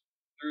comes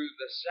through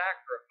the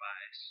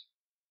sacrifice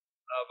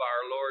of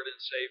our Lord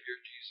and Savior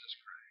Jesus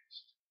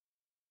Christ.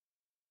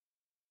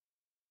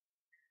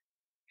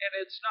 And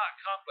it's not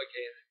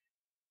complicated.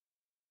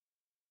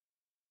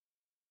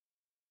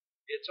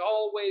 It's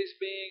always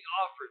being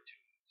offered to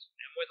us.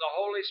 And when the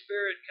Holy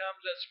Spirit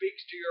comes and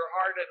speaks to your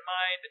heart and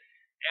mind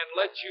and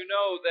lets you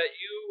know that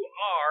you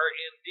are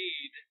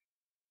indeed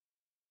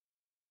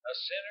a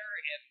sinner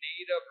in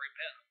need of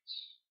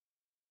repentance,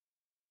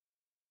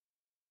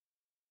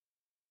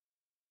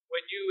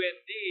 when you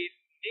indeed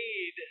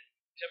need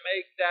to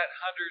make that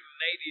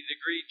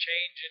 180-degree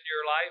change in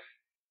your life,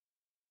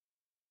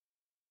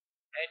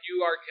 and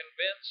you are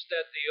convinced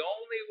that the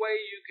only way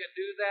you can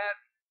do that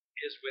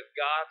is with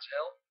God's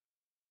help,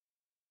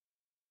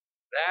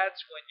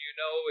 that's when you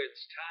know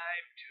it's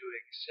time to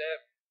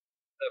accept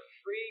the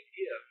free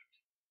gift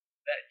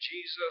that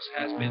Jesus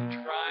has been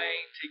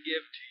trying to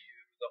give to you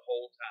the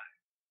whole time.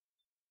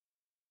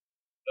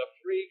 The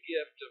free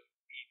gift of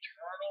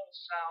eternal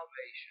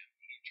salvation,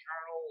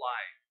 eternal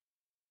life.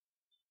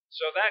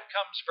 So that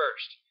comes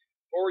first.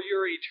 For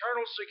your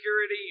eternal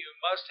security, you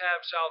must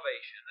have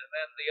salvation, and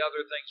then the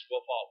other things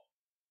will follow.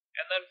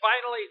 And then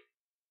finally,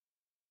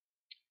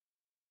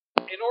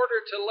 in order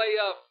to lay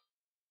up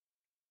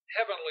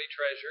heavenly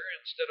treasure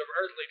instead of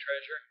earthly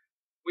treasure,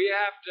 we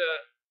have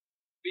to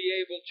be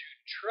able to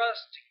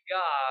trust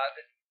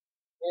God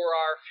for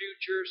our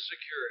future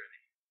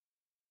security.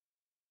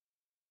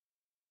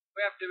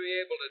 We have to be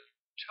able to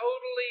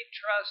totally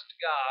trust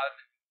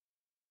God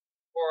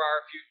for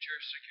our future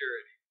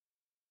security.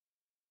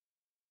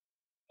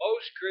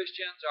 Most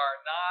Christians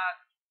are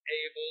not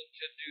able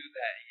to do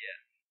that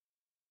yet.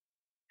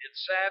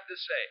 It's sad to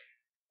say,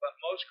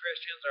 but most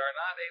Christians are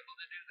not able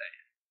to do that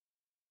yet.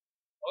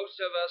 Most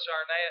of us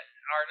are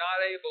not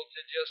able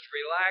to just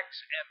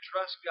relax and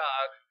trust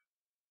God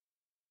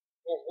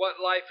for what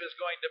life is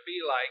going to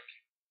be like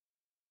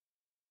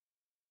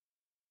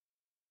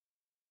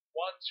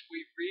once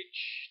we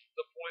reach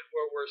the point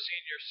where we're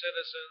senior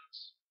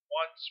citizens,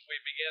 once we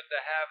begin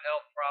to have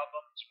health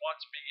problems,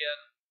 once we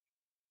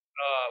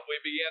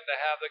begin to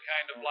have the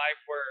kind of life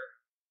where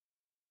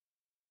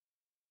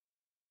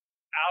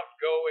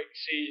outgo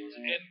exceeds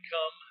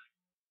income.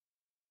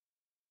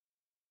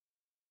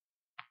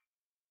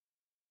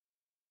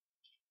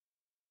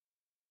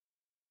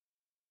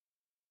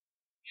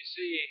 You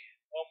see,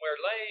 when we're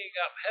laying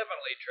up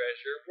heavenly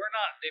treasure, we're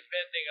not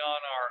depending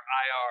on our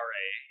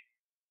IRA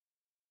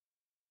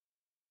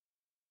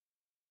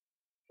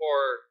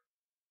for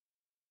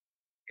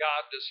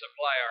God to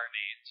supply our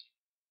needs.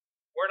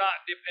 We're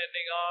not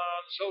depending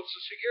on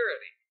Social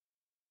Security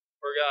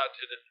for God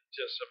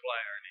to supply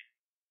our needs.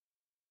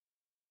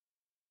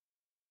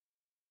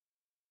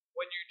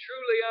 When you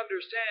truly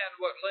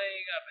understand what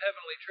laying up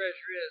heavenly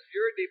treasure is,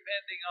 you're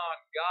depending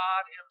on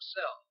God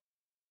Himself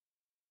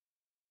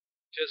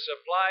to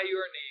supply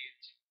your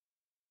needs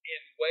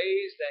in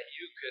ways that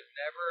you could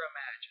never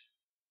imagine.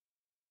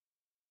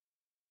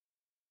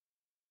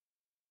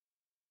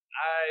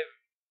 I've,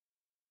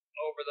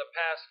 over the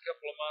past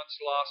couple of months,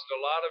 lost a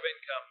lot of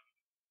income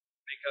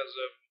because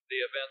of the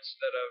events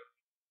that have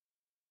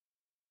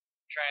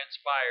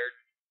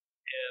transpired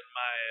in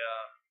my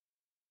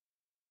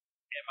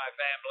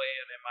family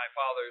and in my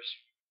father's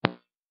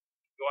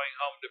going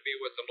home to be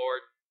with the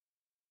Lord.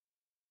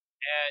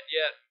 And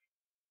yet,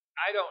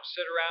 I don't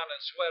sit around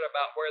and sweat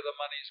about where the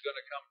money's going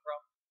to come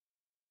from,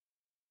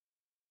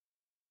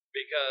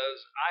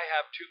 because I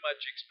have too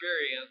much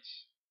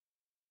experience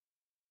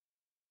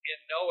in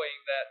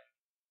knowing that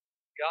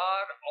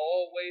God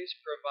always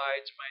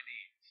provides my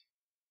needs.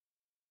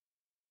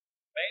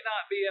 May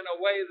not be in a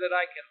way that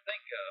I can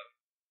think of.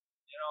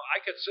 You know,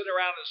 I could sit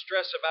around and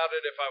stress about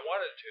it if I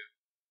wanted to.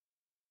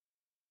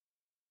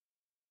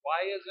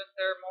 Why isn't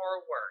there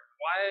more work?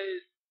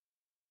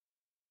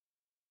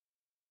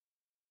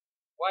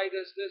 Why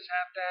does this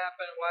have to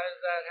happen? Why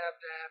does that have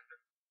to happen?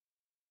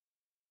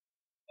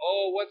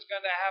 Oh, what's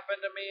going to happen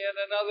to me in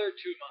another 2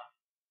 months?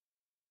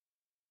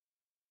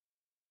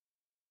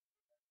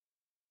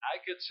 I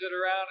could sit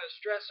around and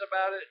stress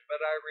about it, but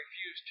I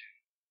refuse to.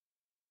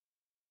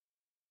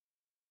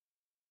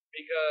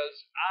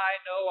 Because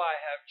I know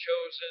I have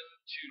chosen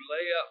to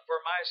lay up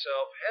for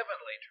myself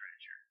heavenly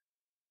treasure.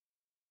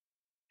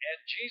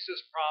 And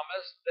Jesus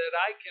promised that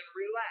I can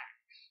relax.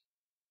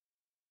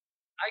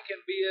 I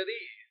can be at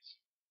ease.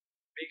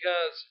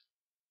 Because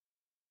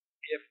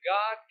if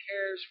God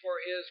cares for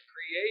His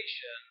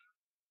creation,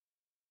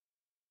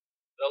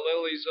 the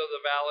lilies of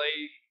the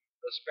valley,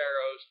 the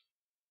sparrows,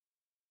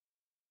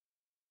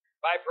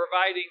 by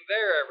providing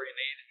their every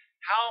need,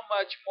 how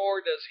much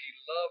more does He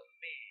love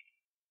me?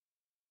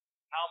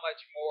 how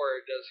much more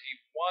does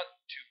He want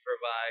to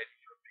provide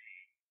for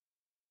me?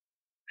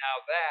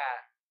 Now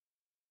that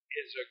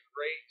is a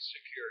great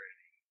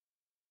security.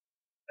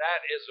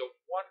 That is a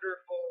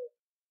wonderful,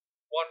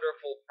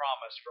 wonderful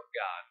promise from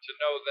God, to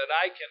know that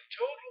I can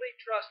totally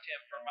trust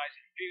Him for my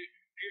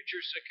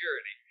future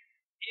security.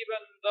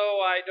 Even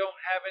though I don't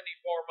have any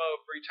form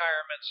of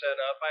retirement set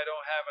up, I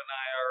don't have an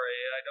IRA,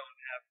 I don't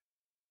have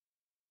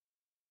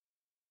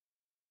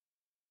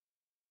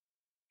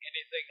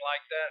anything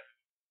like that,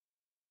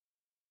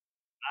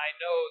 I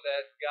know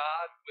that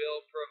God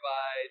will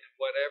provide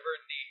whatever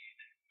need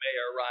may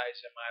arise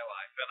in my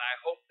life. And I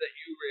hope that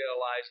you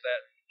realize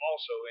that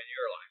also in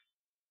your life.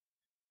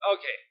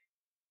 Okay,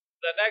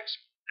 the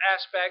next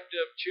aspect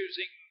of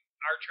choosing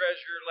our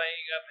treasure,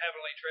 laying up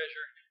heavenly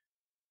treasure,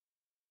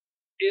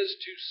 is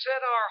to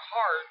set our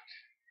heart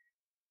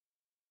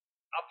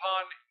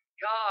upon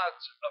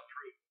God's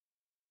approval,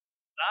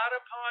 not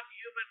upon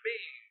human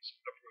beings'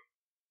 approval.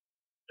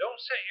 Don't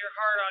set your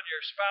heart on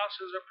your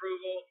spouse's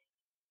approval,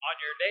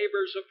 on your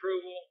neighbor's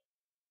approval.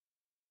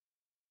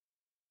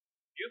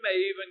 You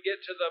may even get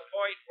to the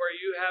point where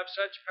you have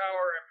such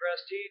power and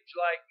prestige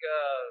like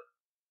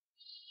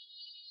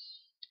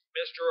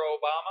Mr.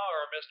 Obama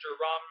or Mr.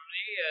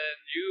 Romney, and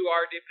you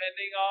are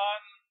depending on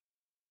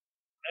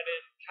an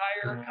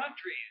entire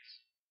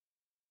country's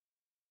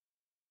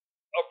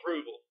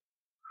approval.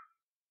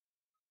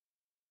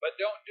 But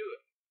don't do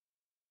it.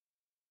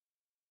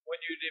 When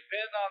you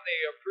depend on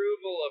the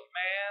approval of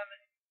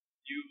man,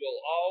 you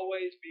will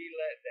always be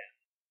let down.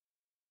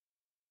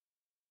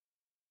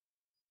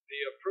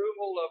 The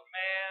approval of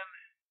man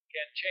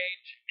can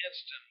change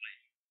instantly.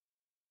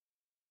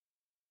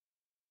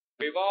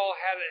 We've all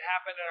had it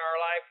happen in our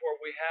life where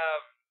we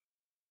have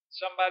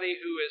somebody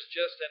who is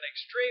just an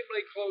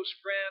extremely close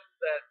friend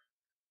that,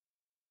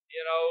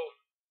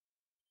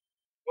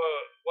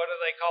 what do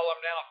they call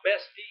them now?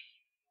 Bestie.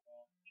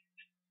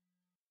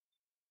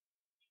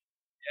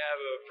 You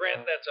have a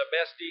friend that's a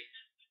bestie.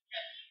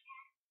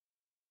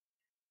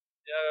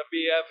 You have a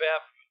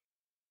BFF.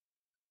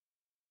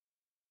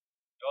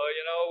 Oh,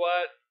 you know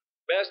what?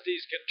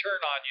 Besties can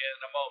turn on you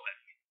in a moment.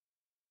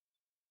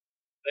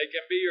 They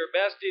can be your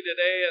bestie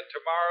today and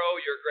tomorrow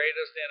your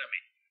greatest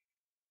enemy.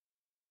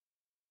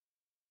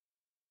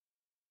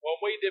 When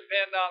we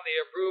depend on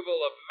the approval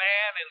of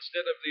man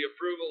instead of the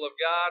approval of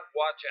God,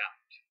 watch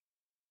out.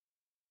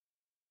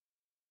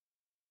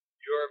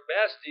 Your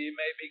bestie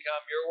may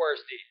become your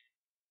worstie.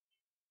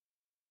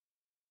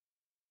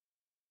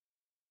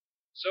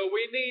 So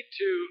we need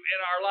to, in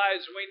our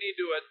lives, we need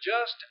to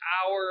adjust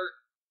our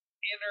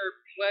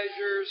inner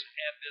pleasures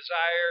and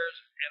desires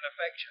and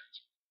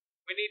affections.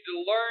 We need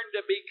to learn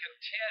to be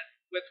content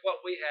with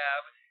what we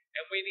have,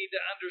 and we need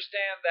to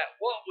understand that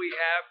what we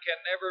have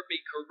can never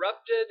be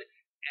corrupted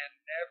and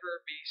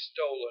never be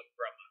stolen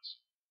from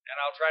us.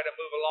 And I'll try to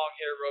move along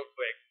here real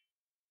quick.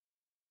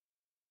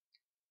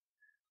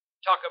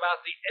 Talk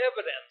about the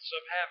evidence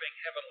of having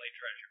heavenly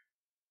treasure.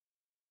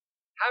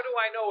 How do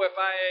I know if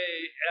I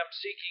am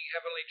seeking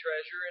heavenly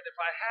treasure and if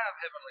I have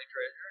heavenly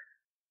treasure?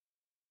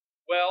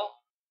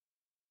 Well,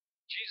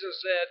 Jesus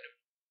said,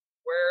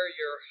 where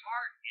your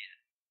heart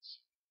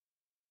is,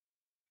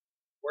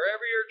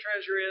 wherever your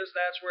treasure is,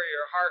 that's where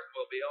your heart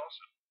will be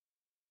also.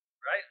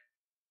 Right?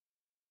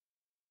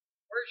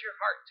 Where's your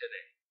heart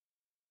today?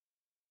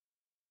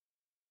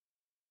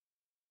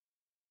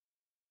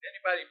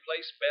 Anybody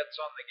place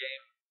bets on the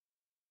game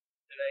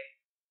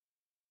today?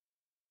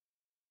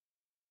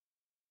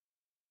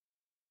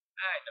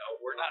 I know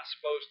we're not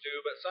supposed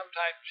to, but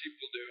sometimes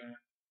people do.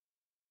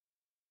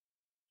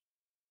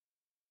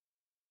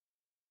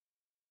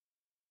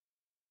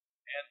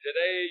 And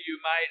today you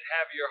might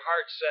have your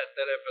heart set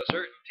that if a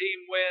certain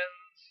team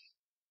wins,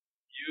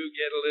 you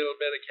get a little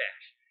bit of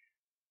cash.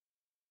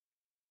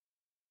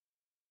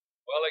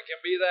 Well, it can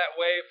be that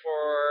way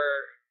for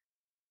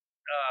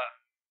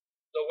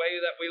the way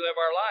that we live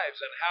our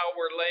lives and how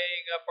we're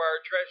laying up our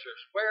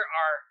treasures. Where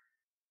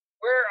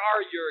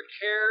are your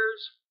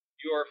cares,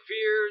 your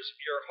fears,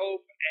 your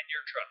hope, and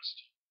your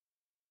trust?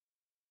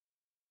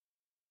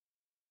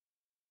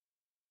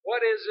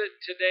 What is it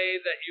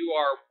today that you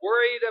are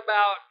worried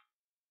about,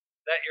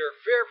 that you're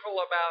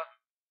fearful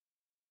about,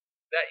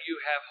 that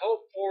you have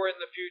hope for in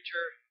the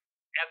future,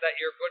 and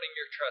that you're putting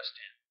your trust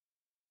in?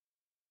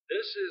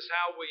 This is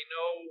how we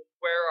know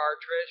where our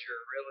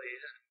treasure really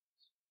is.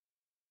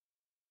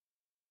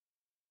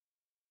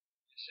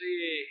 You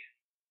see,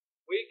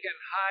 we can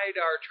hide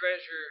our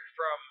treasure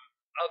from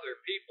other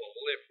people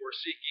if we're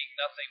seeking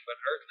nothing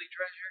but earthly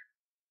treasure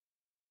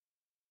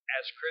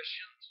as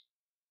Christians,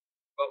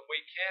 but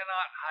we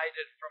cannot hide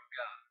it from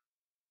God.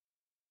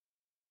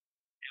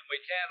 And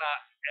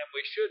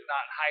we should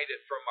not hide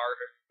it from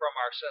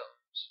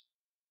ourselves.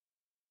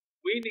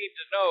 We need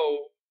to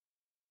know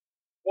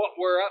what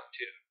we're up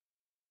to.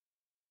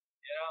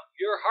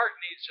 Your heart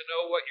needs to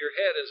know what your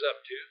head is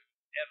up to,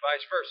 and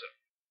vice versa.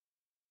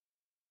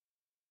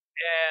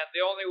 And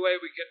the only way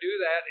we can do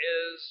that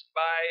is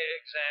by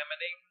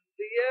examining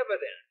the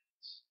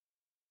evidence.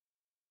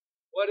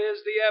 What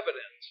is the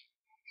evidence?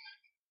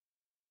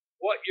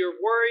 what you're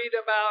worried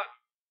about,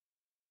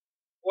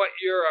 what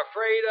you're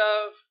afraid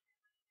of,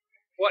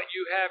 what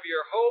you have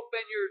your hope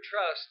and your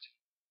trust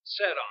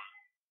set on.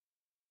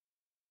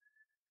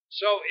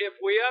 So if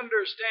we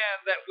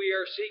understand that we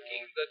are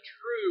seeking the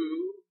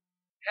true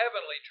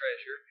heavenly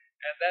treasure,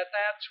 and that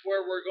that's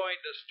where we're going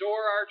to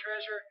store our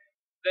treasure,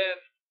 then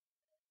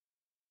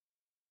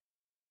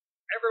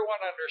everyone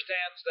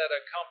understands that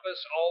a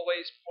compass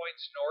always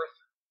points north,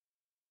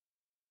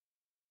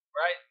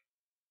 right?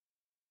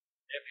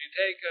 If you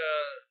take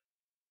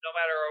no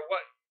matter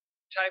what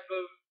type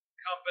of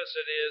compass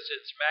it is,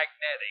 it's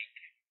magnetic.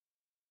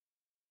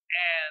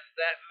 And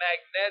that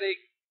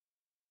magnetic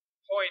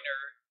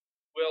pointer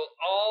will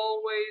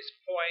always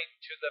point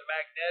to the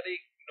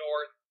magnetic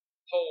north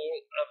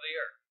pole of the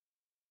earth.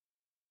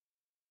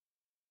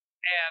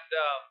 And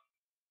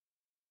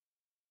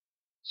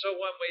so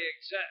when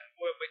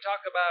we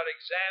talk about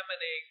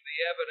examining the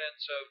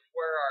evidence of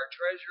where our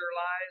treasure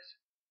lies,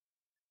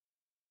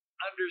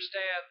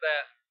 understand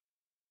that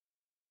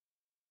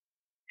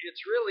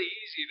it's really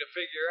easy to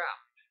figure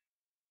out.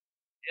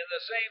 In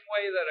the same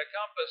way that a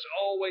compass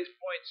always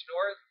points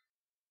north,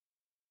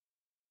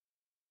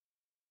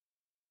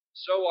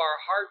 so our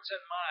hearts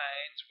and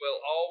minds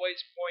will always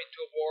point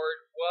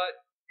toward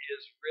what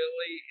is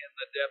really in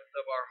the depth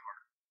of our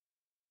heart.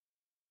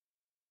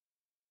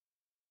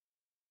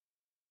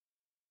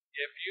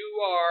 If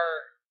you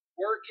are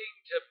working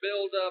to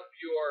build up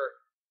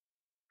your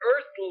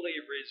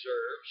earthly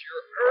reserves,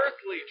 your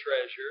earthly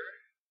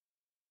treasure,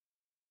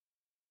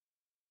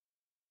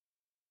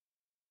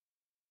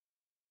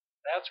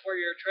 that's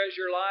where your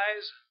treasure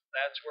lies,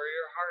 that's where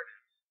your heart is.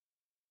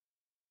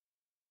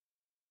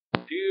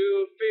 Do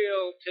you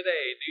feel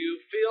today, do you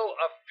feel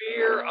a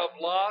fear of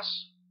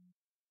loss?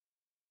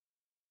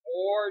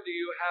 Or do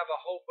you have a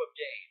hope of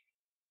gain?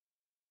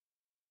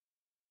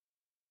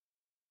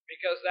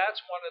 Because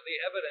that's one of the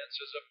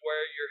evidences of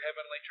where your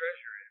heavenly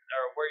treasure is,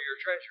 or where your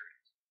treasure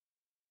is.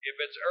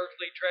 If it's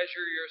earthly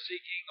treasure you're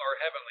seeking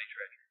or heavenly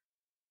treasure.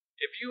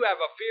 If you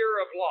have a fear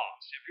of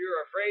loss, if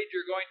you're afraid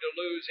you're going to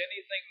lose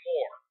anything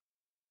more,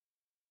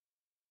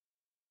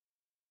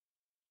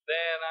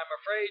 then I'm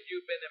afraid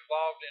you've been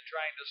involved in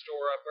trying to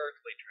store up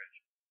earthly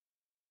treasure.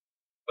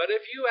 But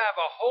if you have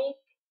a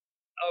hope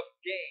of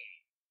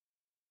gain,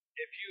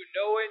 if you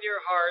know in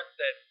your heart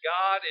that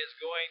God is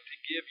going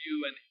to give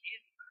you an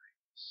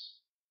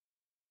increase,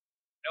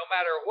 no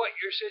matter what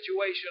your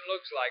situation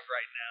looks like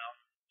right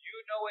now, you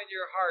know in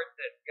your heart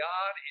that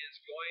God is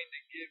going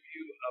to give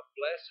you a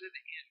blessed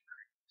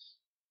increase.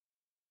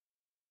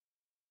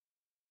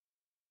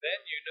 Then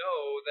you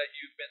know that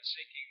you've been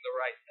seeking the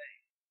right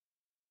thing.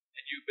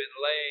 And you've been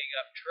laying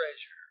up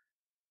treasure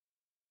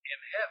in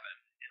heaven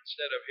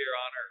instead of here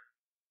on earth.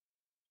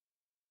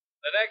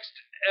 The next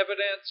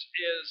evidence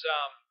is,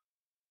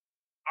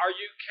 are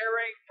you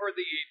caring for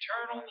the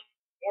eternal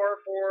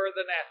or for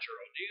the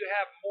natural? Do you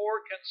have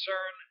more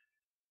concern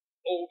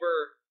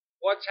over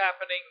what's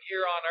happening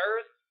here on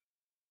earth,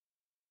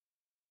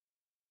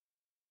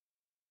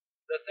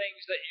 the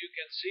things that you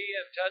can see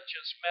and touch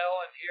and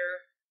smell and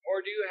hear,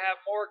 or do you have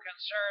more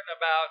concern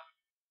about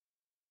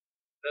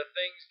the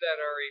things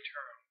that are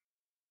eternal?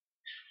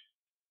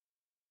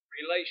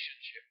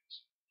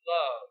 Relationships,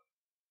 love,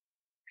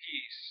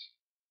 peace,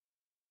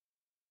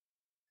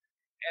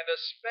 and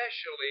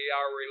especially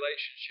our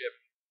relationship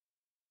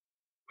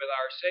with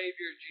our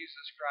Savior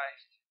Jesus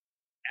Christ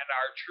and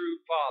our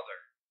true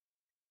Father,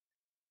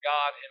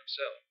 God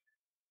Himself.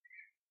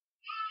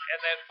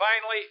 And then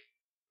finally,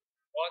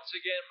 once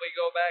again, we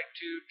go back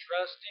to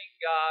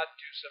trusting God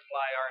to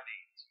supply our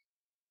needs.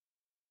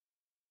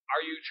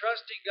 Are you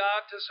trusting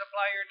God to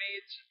supply your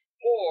needs?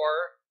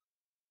 Or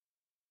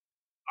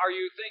are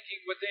you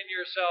thinking within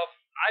yourself,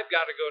 I've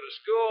got to go to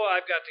school,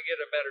 I've got to get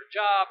a better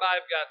job,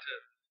 I've got to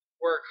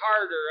work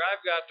harder,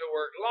 I've got to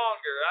work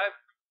longer,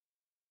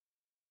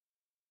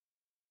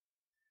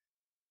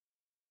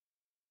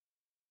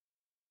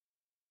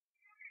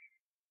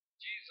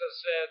 Jesus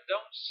said,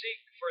 don't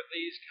seek for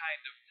these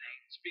kind of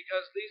things,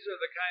 because these are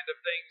the kind of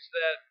things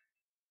that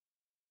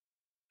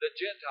the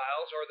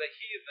Gentiles or the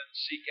heathen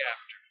seek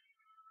after.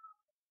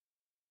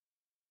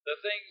 The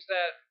things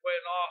that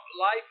when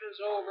life is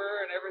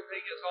over and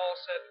everything is all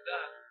said and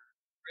done,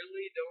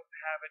 really don't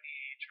have any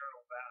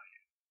eternal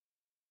value.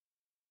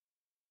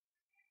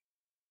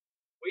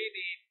 We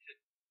need to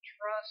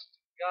trust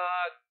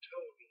God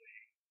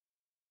totally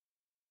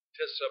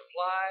to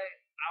supply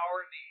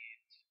our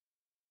needs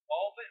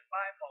moment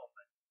by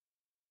moment,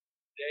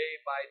 day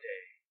by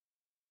day,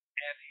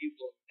 and He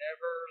will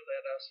never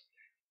let us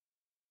down.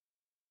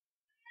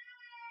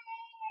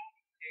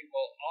 He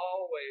will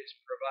always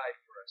provide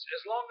for us,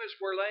 as long as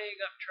we're laying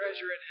up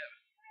treasure in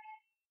heaven.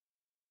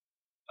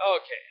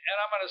 Okay, and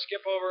I'm going to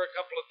skip over a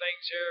couple of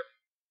things here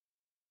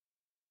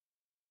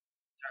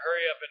to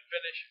hurry up and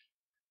finish.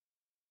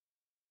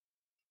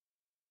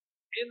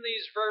 In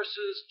these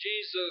verses,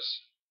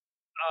 Jesus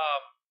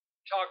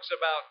talks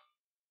about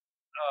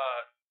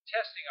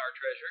testing our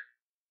treasure.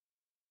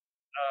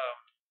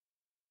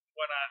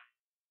 When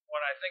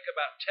I think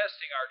about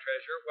testing our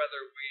treasure,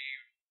 whether we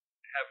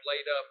have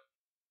laid up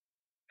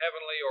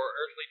heavenly or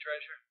earthly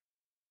treasure?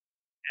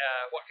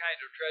 What kind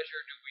of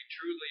treasure do we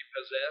truly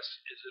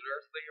possess? Is it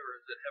earthly or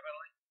is it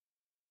heavenly?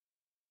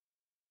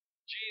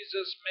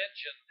 Jesus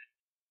mentioned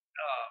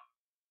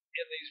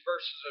in these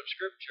verses of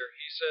Scripture,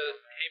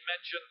 he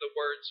mentioned the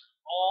words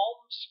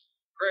alms,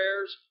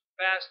 prayers,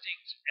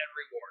 fastings, and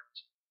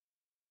rewards.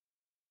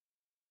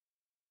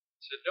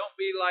 So don't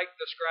be like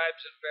the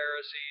scribes and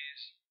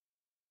Pharisees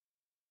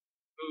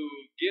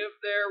who give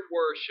their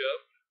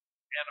worship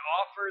and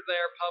offer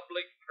their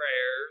public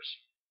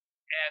prayers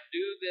and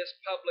do this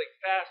public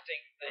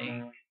fasting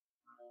thing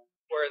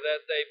where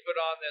that they put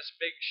on this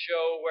big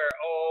show where,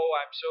 oh,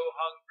 I'm so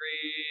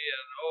hungry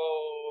and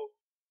oh,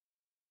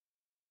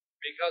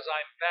 because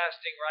I'm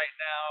fasting right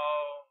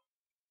now,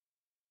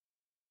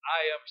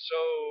 I am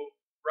so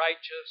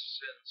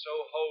righteous and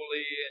so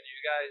holy, and you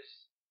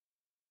guys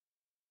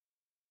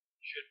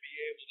should be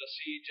able to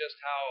see just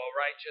how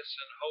righteous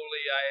and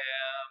holy I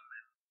am,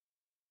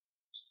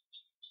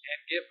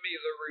 and give me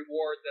the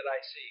reward that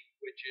I seek,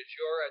 which is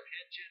your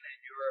attention and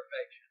your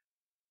affection.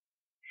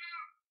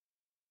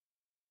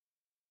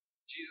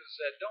 Jesus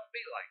said, don't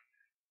be like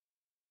that.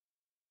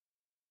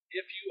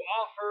 If you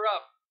offer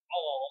up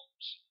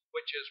alms,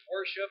 which is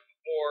worship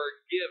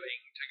or giving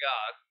to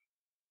God,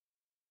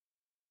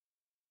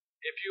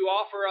 if you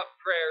offer up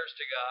prayers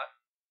to God,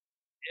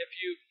 if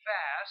you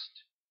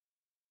fast,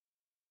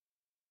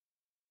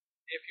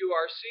 if you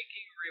are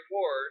seeking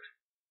reward,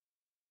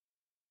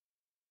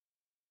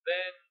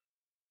 then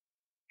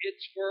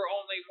it's for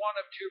only one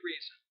of two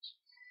reasons.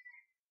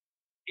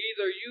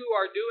 Either you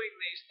are doing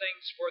these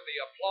things for the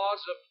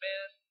applause of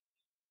men,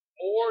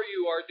 or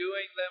you are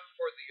doing them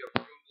for the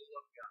approval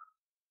of God.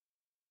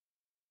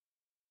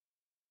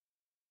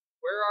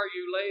 Where are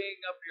you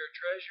laying up your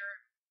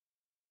treasure?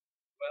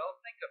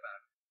 Well, think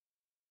about it.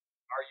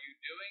 Are you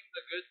doing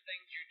the good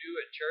things you do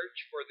at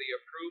church for the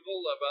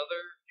approval of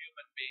other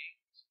human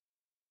beings?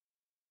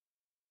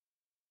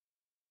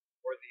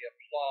 For the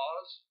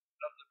applause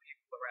of the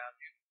people around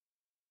you?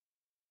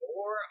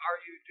 Or are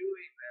you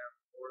doing them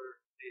for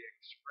the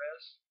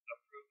express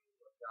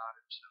approval of God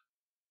Himself?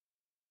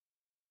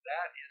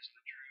 That is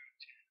the true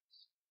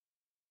test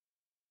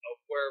of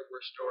where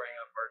we're storing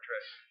up our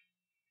treasure.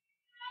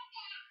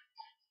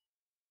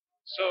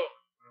 So,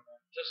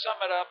 to sum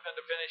it up and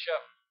to finish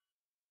up,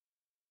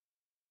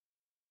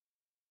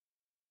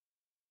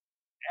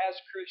 as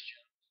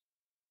Christians,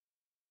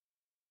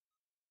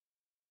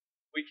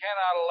 we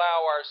cannot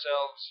allow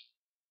ourselves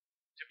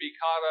to be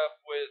caught up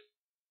with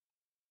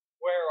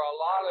where a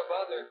lot of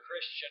other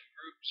Christian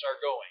groups are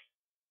going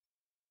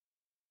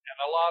and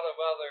a lot of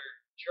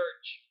other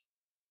church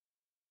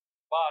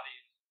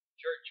bodies,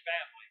 church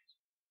families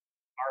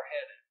are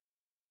headed.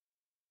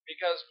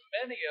 Because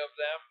many of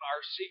them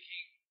are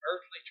seeking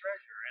earthly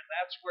treasure, and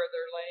that's where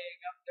they're laying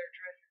up their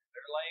treasure.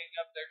 They're laying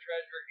up their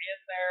treasure in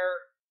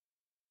their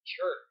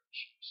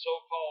church,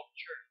 so-called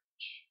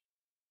church.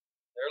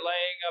 They're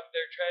laying up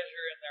their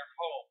treasure in their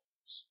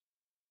homes,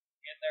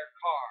 in their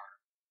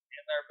car,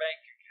 in their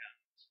bank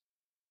accounts.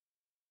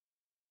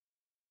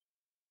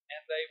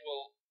 And they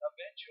will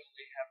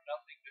eventually have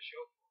nothing to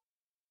show for it.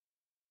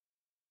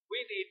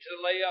 We need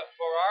to lay up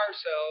for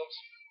ourselves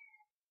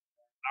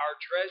our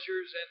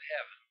treasures in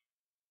heaven,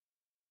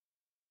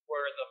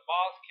 where the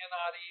moth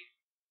cannot eat,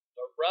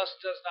 the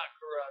rust does not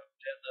corrupt,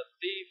 and the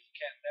thief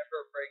can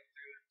never break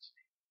through and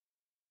steal.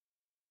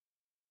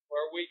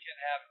 Where we can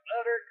have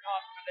utter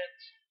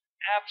confidence,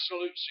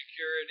 absolute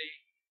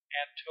security,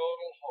 and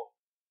total hope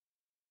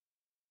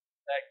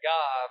that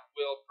God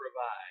will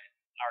provide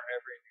our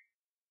every need.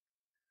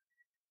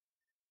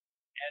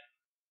 And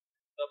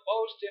the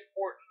most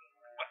important,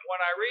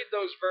 when I read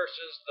those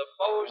verses, the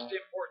most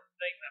important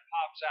thing that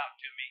pops out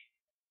to me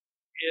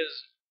is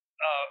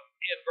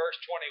in verse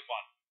 21,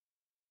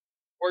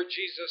 where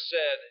Jesus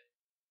said,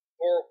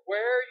 "For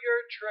where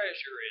your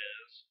treasure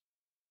is,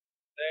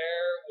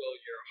 there will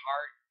your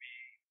heart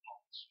be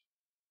also."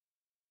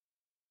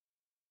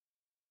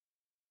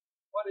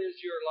 What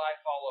is your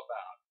life all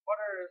about? What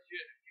is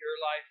your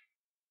life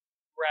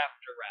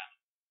wrapped around?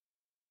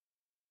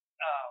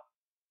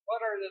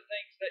 What are the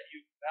things that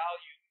you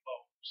value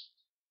most?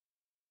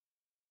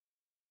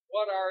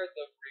 What are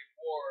the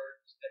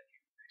rewards that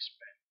you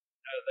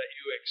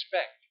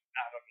expect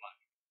out of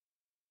life?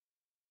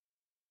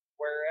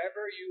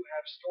 Wherever you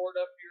have stored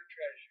up your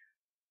treasure,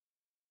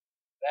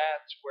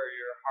 that's where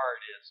your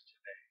heart is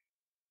today.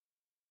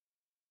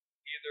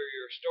 Either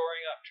you're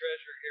storing up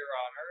treasure here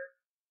on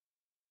earth,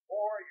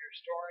 or you're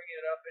storing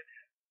it up in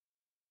heaven.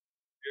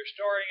 If you're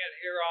storing it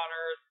here on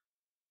earth,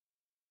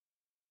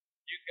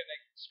 you can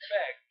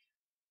expect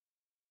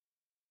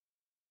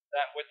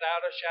that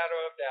without a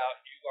shadow of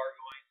doubt, you are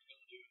going to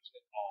lose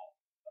it all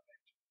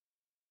eventually.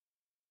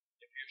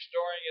 If you're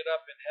storing it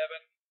up in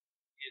heaven,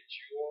 it's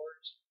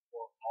yours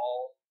for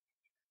all.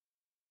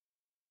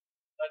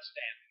 Let's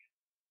stand again.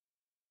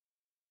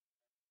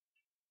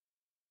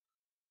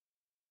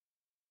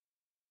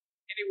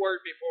 Any word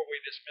before we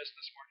dismiss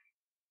this morning?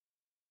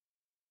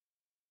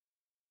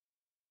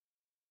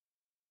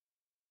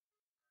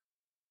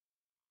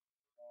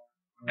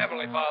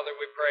 Heavenly Father,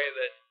 we pray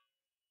that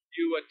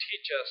you would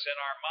teach us in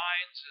our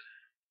minds,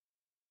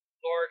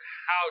 Lord,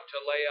 how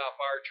to lay up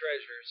our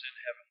treasures in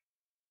heaven.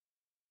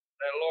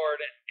 That, Lord,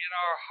 in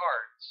our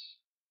hearts,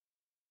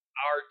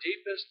 our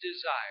deepest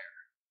desire,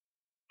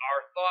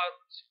 our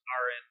thoughts,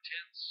 our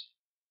intents,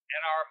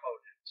 and our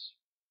motives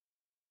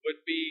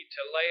would be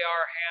to lay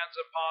our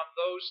hands upon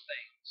those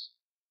things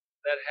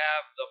that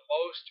have the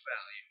most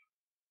value,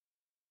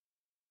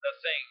 the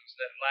things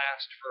that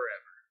last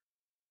forever.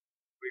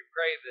 We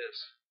pray this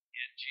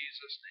in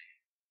Jesus' name.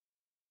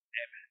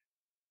 Amen.